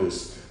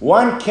produce.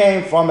 One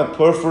came from a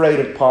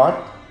perforated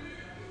pot,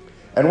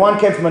 and one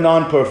came from a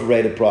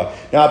non-perforated pot.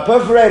 Now, a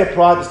perforated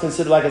pot is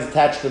considered like it's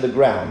attached to the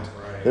ground.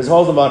 Right. There's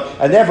holes in the bottom,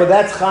 and therefore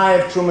that's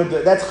chayav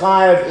truma. That's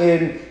chayav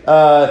in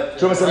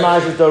trumas and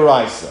ma'aser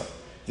d'oraisa.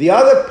 The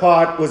other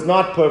part was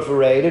not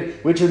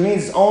perforated, which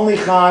means it's only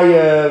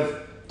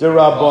chayav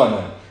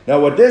d'rabbanan. Now,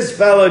 what this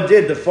fellow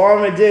did, the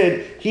farmer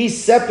did, he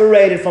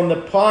separated from the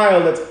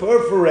pile that's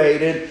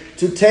perforated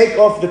to take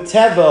off the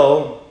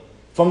tevel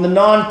from the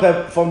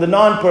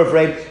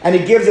non-perforated, and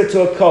he gives it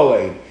to a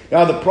kohen.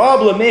 Now, the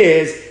problem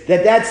is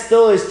that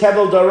still is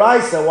tevel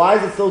d'oraisa. Why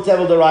is it still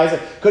tevel d'oraisa?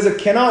 Because it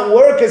cannot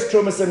work as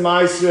trumas and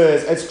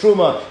maasers, as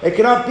truma. It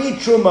cannot be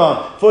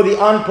truma for the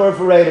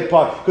unperforated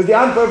part. Because the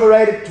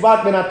unperforated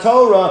tvat min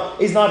Torah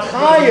is not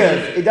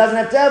chayav. It doesn't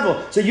have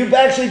tevel. So you've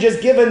actually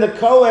just given the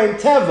kohen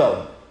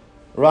tevel.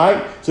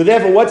 Right? So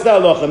therefore, what's the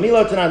halacha?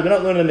 Milo Tanad, we're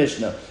not learning the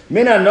Mishnah.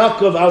 Mina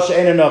nokov al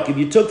she'ena nokov.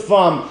 You took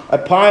from a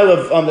pile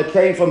of that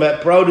came from a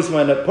produce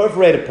from a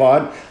perforated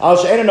pot, al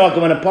she'ena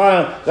nokov, and a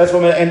pile that's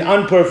from an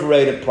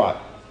unperforated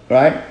pot.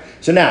 Right?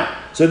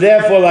 So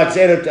therefore, like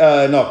she'ena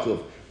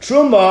nokov.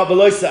 Truma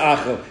v'lo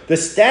sa'achel. The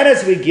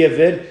status we give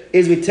it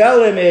is we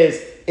tell him it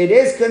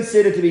is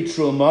considered to be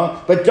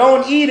truma, but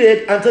don't eat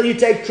it until you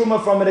take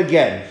truma from it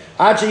again.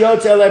 You have to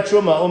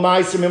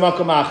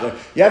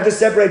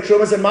separate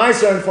trumas and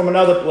ma'aser from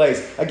another place.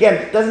 Again,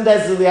 it doesn't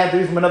necessarily have to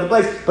be from another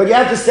place, but you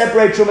have to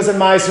separate trumas and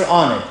ma'aser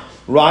on it,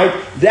 right?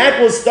 That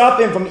will stop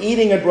him from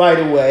eating it right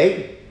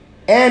away,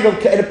 and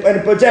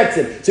it protects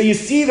him. So you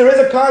see, there is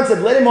a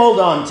concept. Let him hold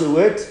on to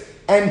it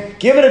and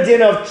give it a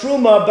din of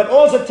truma, but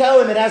also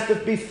tell him it has to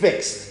be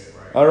fixed.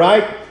 All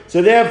right.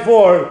 So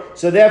therefore,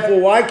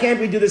 why can't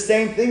we do the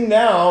same thing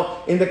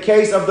now in the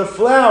case of the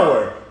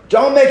flour?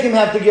 Don't make him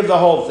have to give the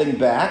whole thing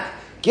back.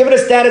 Give it a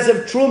status of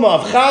truma,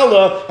 of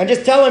challah, and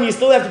just tell him you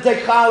still have to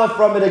take challah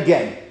from it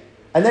again.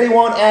 And then he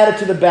won't add it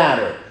to the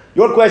batter.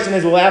 Your question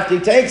is, well, after he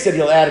takes it,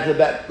 he'll add it to the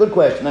batter. Good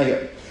question, I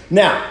hear.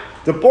 Now,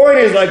 the point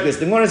is like this.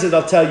 The one says,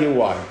 I'll tell you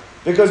why.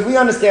 Because we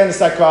understand the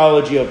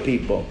psychology of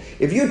people.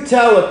 If you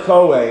tell a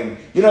kohen,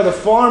 the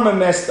farmer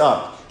messed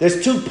up.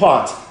 There's 2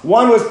 pots.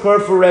 One was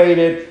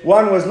perforated,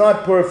 one was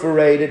not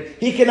perforated.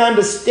 He can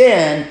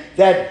understand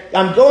that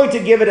I'm going to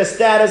give it a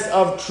status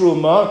of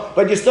truma,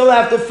 but you still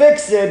have to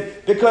fix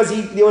it because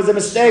there was a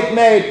mistake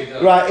made.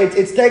 Right?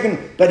 It's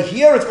taken. But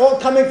here it's all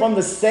coming from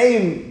the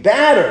same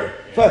batter.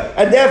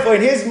 And therefore,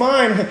 in his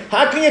mind,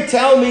 how can you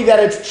tell me that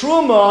it's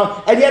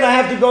truma, and yet I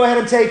have to go ahead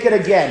and take it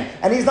again?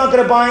 And he's not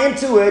going to buy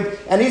into it,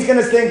 and he's going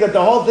to think that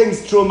the whole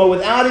thing's truma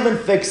without even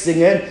fixing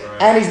it,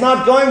 and he's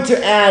not going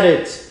to add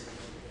it.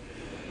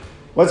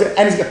 What's it?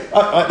 And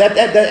that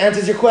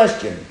answers your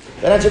question.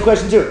 That answers your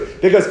question too.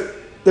 Because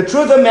the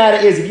truth of the matter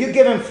is, if you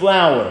give him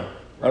flour,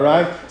 all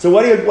right. So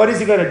what is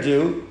he going to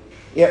do?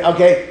 Yeah.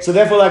 Okay. So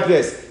therefore, like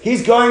this,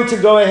 he's going to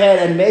go ahead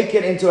and make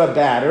it into a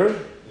batter.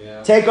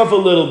 Yeah. Take off a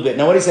little bit.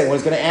 Now, what he's saying? Well,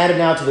 he's going to add it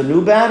now to the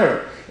new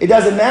batter. It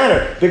doesn't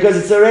matter because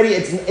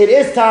it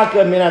is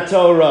taka min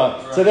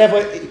Torah. Right. So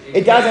therefore,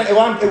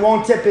 it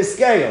won't tip his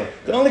scale.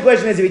 The only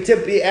question is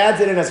if he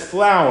adds it in as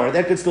flour,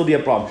 that could still be a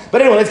problem.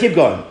 But anyway, let's keep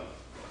going.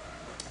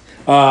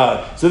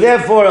 So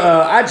therefore,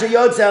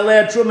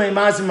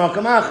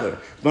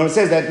 when it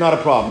says that's not a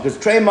problem, because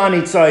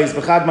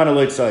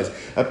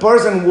a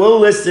person will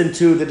listen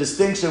to the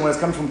distinction when it's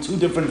coming from two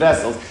different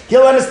vessels.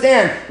 He'll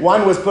understand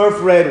one was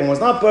perforated, one was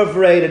not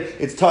perforated.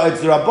 It's the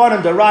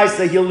Rabbanan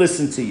Daraisa. He'll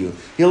listen to you.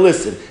 He'll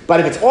listen. But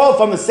if it's all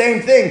from the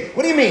same thing,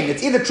 what do you mean?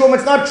 It's either truma,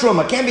 it's not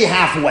truma. It can't be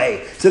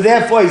halfway. So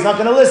therefore, he's not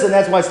going to listen.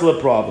 That's why it's still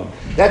a problem.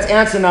 That's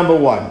answer number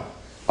one.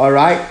 All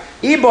right.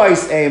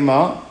 Ibois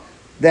ema.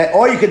 That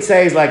all you could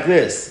say is like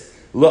this.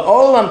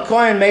 Le'olam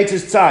kohen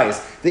meitus tzayis.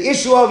 The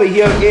issue over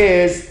here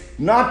is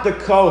not the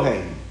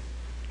kohen.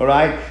 All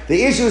right?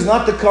 The issue is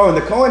not the kohen.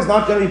 The kohen's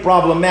not going to be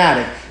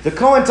problematic. The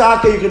kohen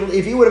taka,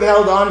 if he would have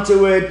held on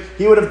to it,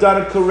 he would have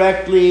done it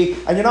correctly.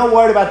 And you're not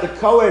worried about the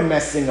kohen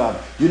messing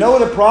up. You know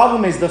what the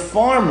problem is? The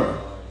farmer.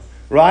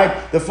 Right?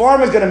 The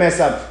farmer's going to mess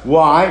up.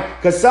 Why?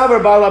 Because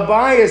Savar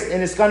Balabayas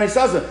in his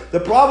Kanisasa. The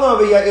problem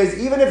over here is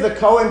even if the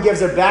kohen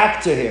gives it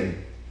back to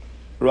him,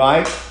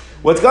 right?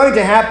 What's going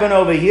to happen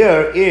over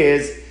here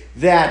is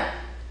that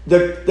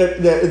the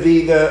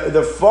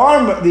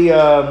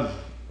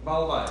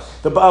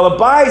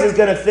Balabais is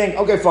going to think,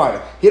 okay, fine.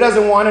 He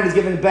doesn't want it, he's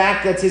giving it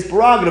back, that's his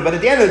prerogative. But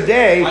at the end of the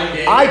day,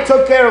 I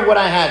took care of what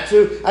I had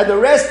to, and the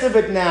rest of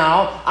it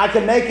now, I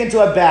can make into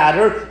a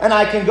batter, and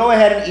I can go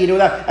ahead and eat it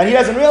without. And he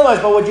doesn't realize,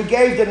 but what you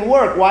gave didn't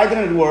work. Why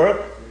didn't it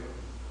work?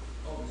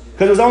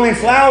 Because it was only in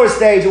flour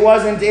stage, it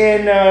wasn't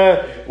in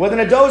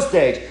a dough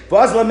stage.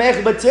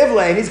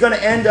 And he's going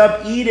to end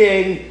up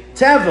eating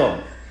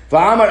tevel.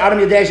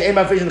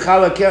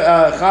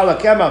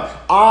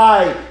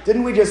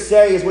 Didn't we just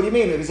say, what do you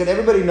mean? We said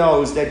everybody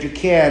knows that you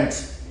can't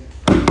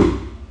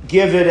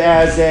give it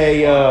as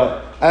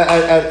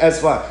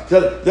far.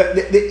 So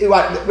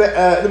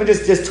let me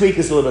just tweak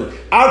this a little bit.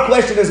 Our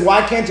question is,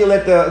 why can't you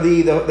let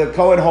the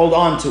Kohen hold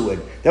on to it?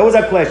 That was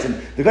our question.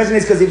 The question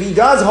is because if he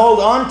does hold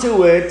on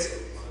to it,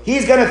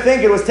 he's going to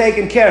think it was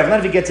taken care of, not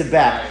if he gets it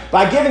back.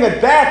 By giving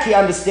it back, he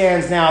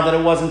understands now that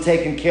it wasn't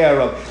taken care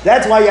of.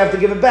 That's why you have to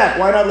give it back.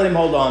 Why not let him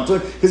hold on to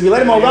it? Because if you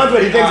let him hold on to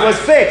it, he thinks it was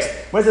fixed.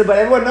 But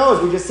everyone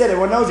knows, we just said,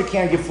 everyone knows you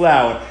can't give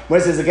flour.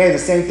 When it says, again, the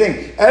same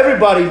thing.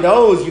 Everybody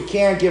knows you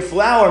can't give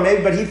flour,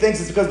 maybe, but he thinks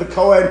it's because the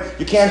Kohen,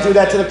 you can't do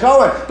that to the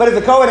Kohen. But if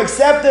the Kohen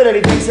accepted it,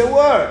 he thinks it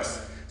works.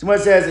 So when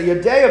it says,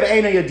 your day of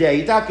Eina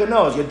Yodei, Yitaka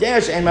knows, your day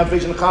of Shein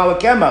Mafrish and Chala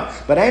Kema.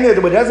 But Eina,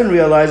 what he doesn't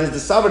realize is the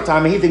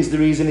summertime, and he thinks the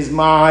reason is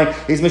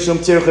Mishum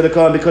Tircha the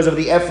Kohen, because of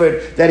the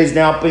effort that is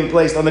now being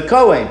placed on the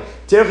Kohen.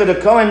 Tircha the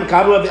Kohen,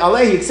 Kabul of the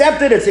Aleh, he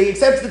accepted it, so he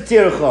accepts the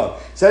Tircha.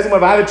 Says the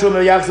Gemara,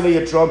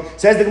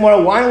 says the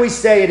Gemara, why don't we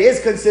say it is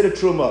considered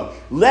Truma?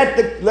 Let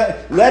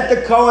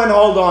the Kohen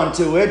hold on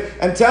to it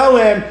and tell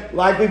him,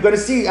 like we're going to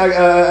see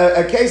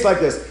a case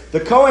like this. The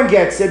Kohen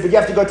gets it, but you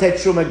have to go take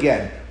Truma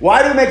again.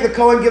 Why do we make the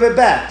Kohen give it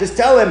back? Just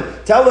tell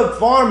the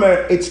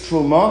farmer it's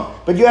Truma,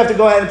 but you have to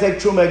go ahead and take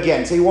Truma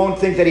again, so he won't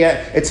think that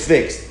it's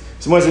fixed.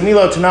 So did we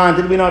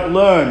not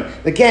learn?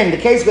 Again, the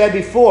case we had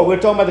before, we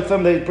were talking about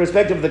from the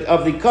perspective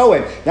of the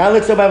Kohen. Now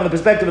let's talk about from the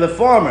perspective of the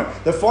farmer.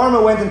 The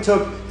farmer went and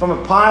took from a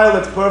pile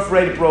that's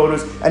perforated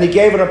produce, and he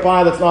gave it a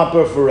pile that's not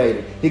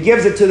perforated. He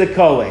gives it to the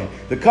Kohen.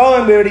 The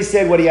Kohen, we already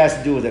said what he has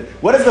to do with it.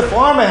 What does the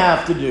farmer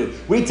have to do?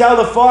 We tell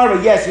the farmer,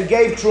 yes, you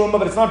gave Truma,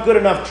 but it's not good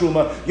enough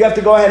Truma. You have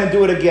to go ahead and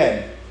do it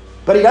again.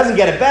 But he doesn't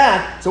get it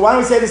back, so why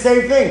don't we say the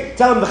same thing?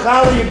 Tell him the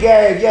challah you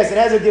gave, yes, it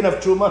has a din of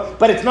truma,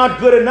 but it's not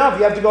good enough.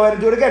 You have to go ahead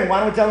and do it again.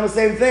 Why don't we tell him the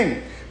same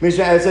thing? It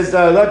says,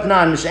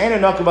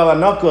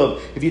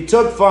 if you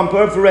took from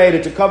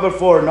perforated to cover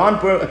for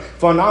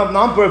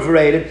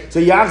non-perforated,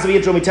 so we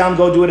tell him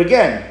go do it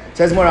again. It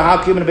says more,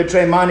 how come in a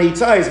betray money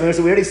ties? We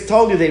already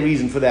told you the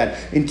reason for that.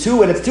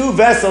 When it's two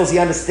vessels, he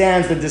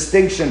understands the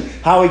distinction,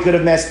 how he could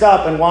have messed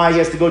up and why he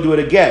has to go do it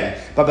again.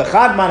 But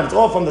bechadman, if it's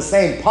all from the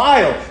same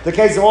pile, the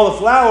case of all the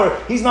flour,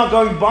 he's not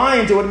going to buy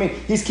into it. I mean,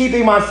 he's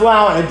keeping my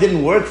flour and it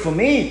didn't work for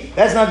me.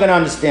 That's not going to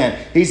understand.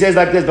 He says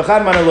like this,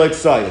 bechadman aloit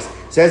soyas.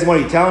 Says, what are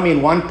you telling me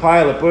in one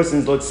pile a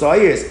person's lot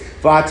soyas?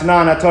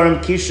 V'atnan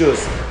atorim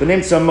kishus,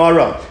 v'nimtza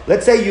mara.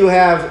 Let's say you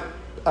have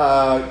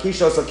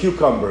kishos or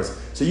cucumbers.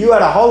 So you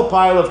had a whole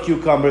pile of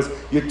cucumbers,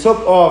 you took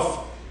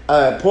off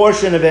a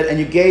portion of it and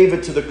you gave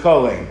it to the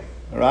Kohen,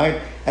 all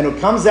right? And it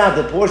comes out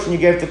the portion you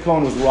gave to the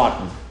Kohen was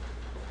rotten.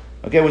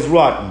 Okay, it was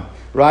rotten,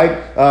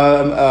 right?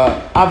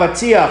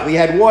 Avatiach, we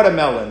had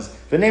watermelons.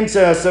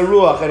 V'nimtza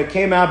saruach, and it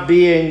came out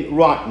being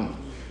rotten.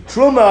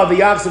 Truma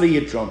v'yachsav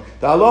yitrom.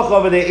 The halacha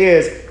over there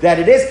is that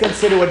it is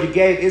considered, what you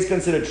gave is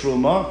considered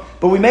truma,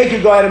 but we make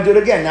you go ahead and do it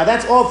again. Now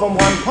that's all from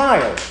one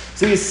pile.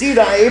 So you see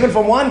that even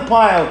from one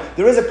pile,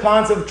 there is a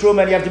concept of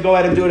truma and you have to go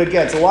ahead and do it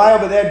again. So why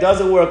over there does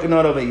it work and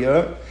not over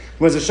here?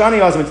 Whereas the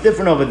Shani Osman, it's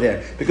different over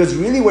there. Because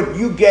really what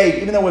you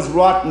gave, even though it was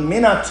rotten,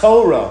 mina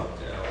Torah,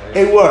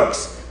 it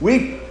works.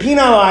 We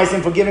penalize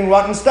him for giving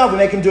rotten stuff, we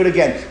make him do it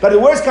again. But the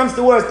worst comes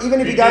to worst, even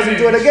if he doesn't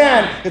do it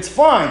again, it's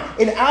fine.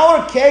 In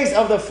our case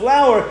of the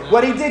flour,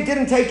 what he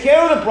didn't take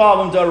care of the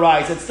problem to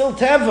arise. It's still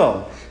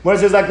tevel.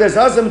 Whereas it's like this,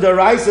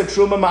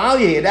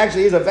 it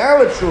actually is a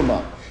valid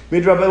truma.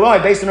 Mid Rabbi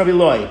Loi, based on Rabbi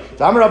Loi.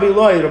 So I'm Rabbi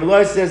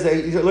Loi says,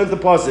 he learns the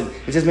pasuk.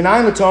 It says,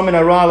 Minayin l'tom min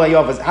hara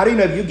layovas. How do you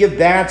know if you give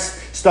bad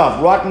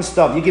stuff, rotten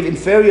stuff, you give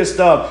inferior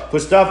stuff for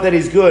stuff that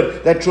is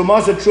good, that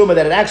truma's a truma,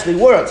 that it actually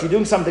works? You're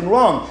doing something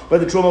wrong, but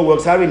the truma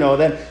works. How do we know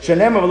then? The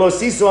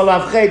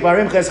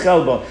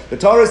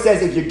Torah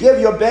says if you give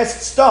your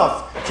best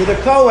stuff to the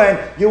Kohen,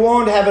 you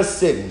won't have a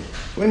sin.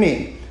 What do you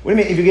mean? What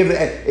do you mean?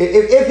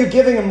 If you're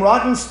giving him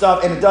rotten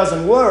stuff and it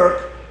doesn't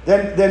work,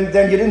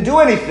 then you didn't do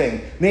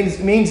anything.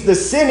 Means the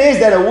sin is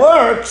that it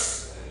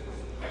works,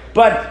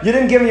 but you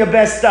didn't give him your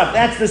best stuff.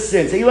 That's the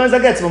sin. So he learns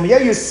like that. So from here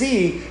you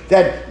see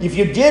that if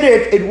you did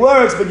it, it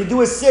works, but you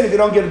do a sin if you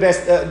don't give the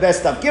best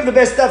stuff. Give the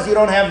best stuff so you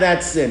don't have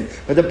that sin.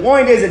 But the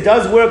point is, it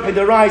does work with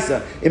the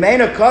Raisa. It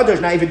ain't a kadosh.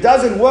 Now, if it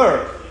doesn't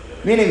work,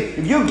 meaning,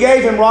 if you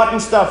gave him rotten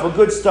stuff or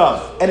good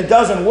stuff and it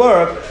doesn't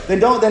work,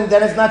 then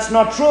it's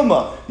not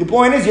truma. Your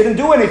point is you didn't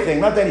do anything.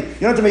 You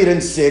don't tell me you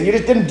didn't sin. You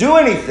just didn't do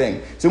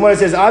anything. So when it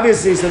says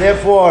obviously, so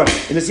therefore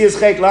in the Siyas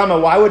Chek Lama,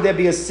 why would there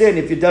be a sin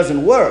if it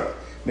doesn't work?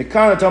 Here you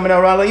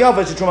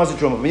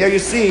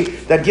see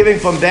that giving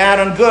from bad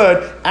and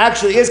good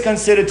actually is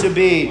considered to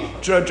be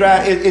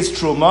is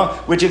truma,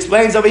 which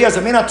explains over here.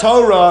 So in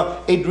Torah,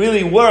 it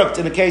really worked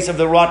in the case of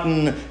the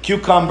rotten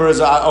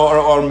cucumbers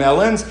or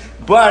melons.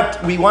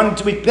 But we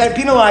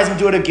penalize him to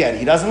do it again.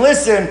 He doesn't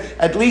listen,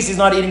 at least he's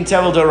not eating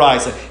tevel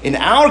deraisa. In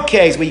our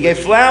case, where you gave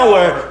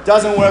flour,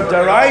 doesn't work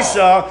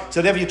deraisa,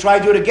 so therefore you try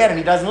to do it again and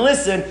he doesn't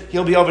listen,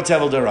 he'll be over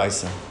tevel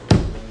deraisa.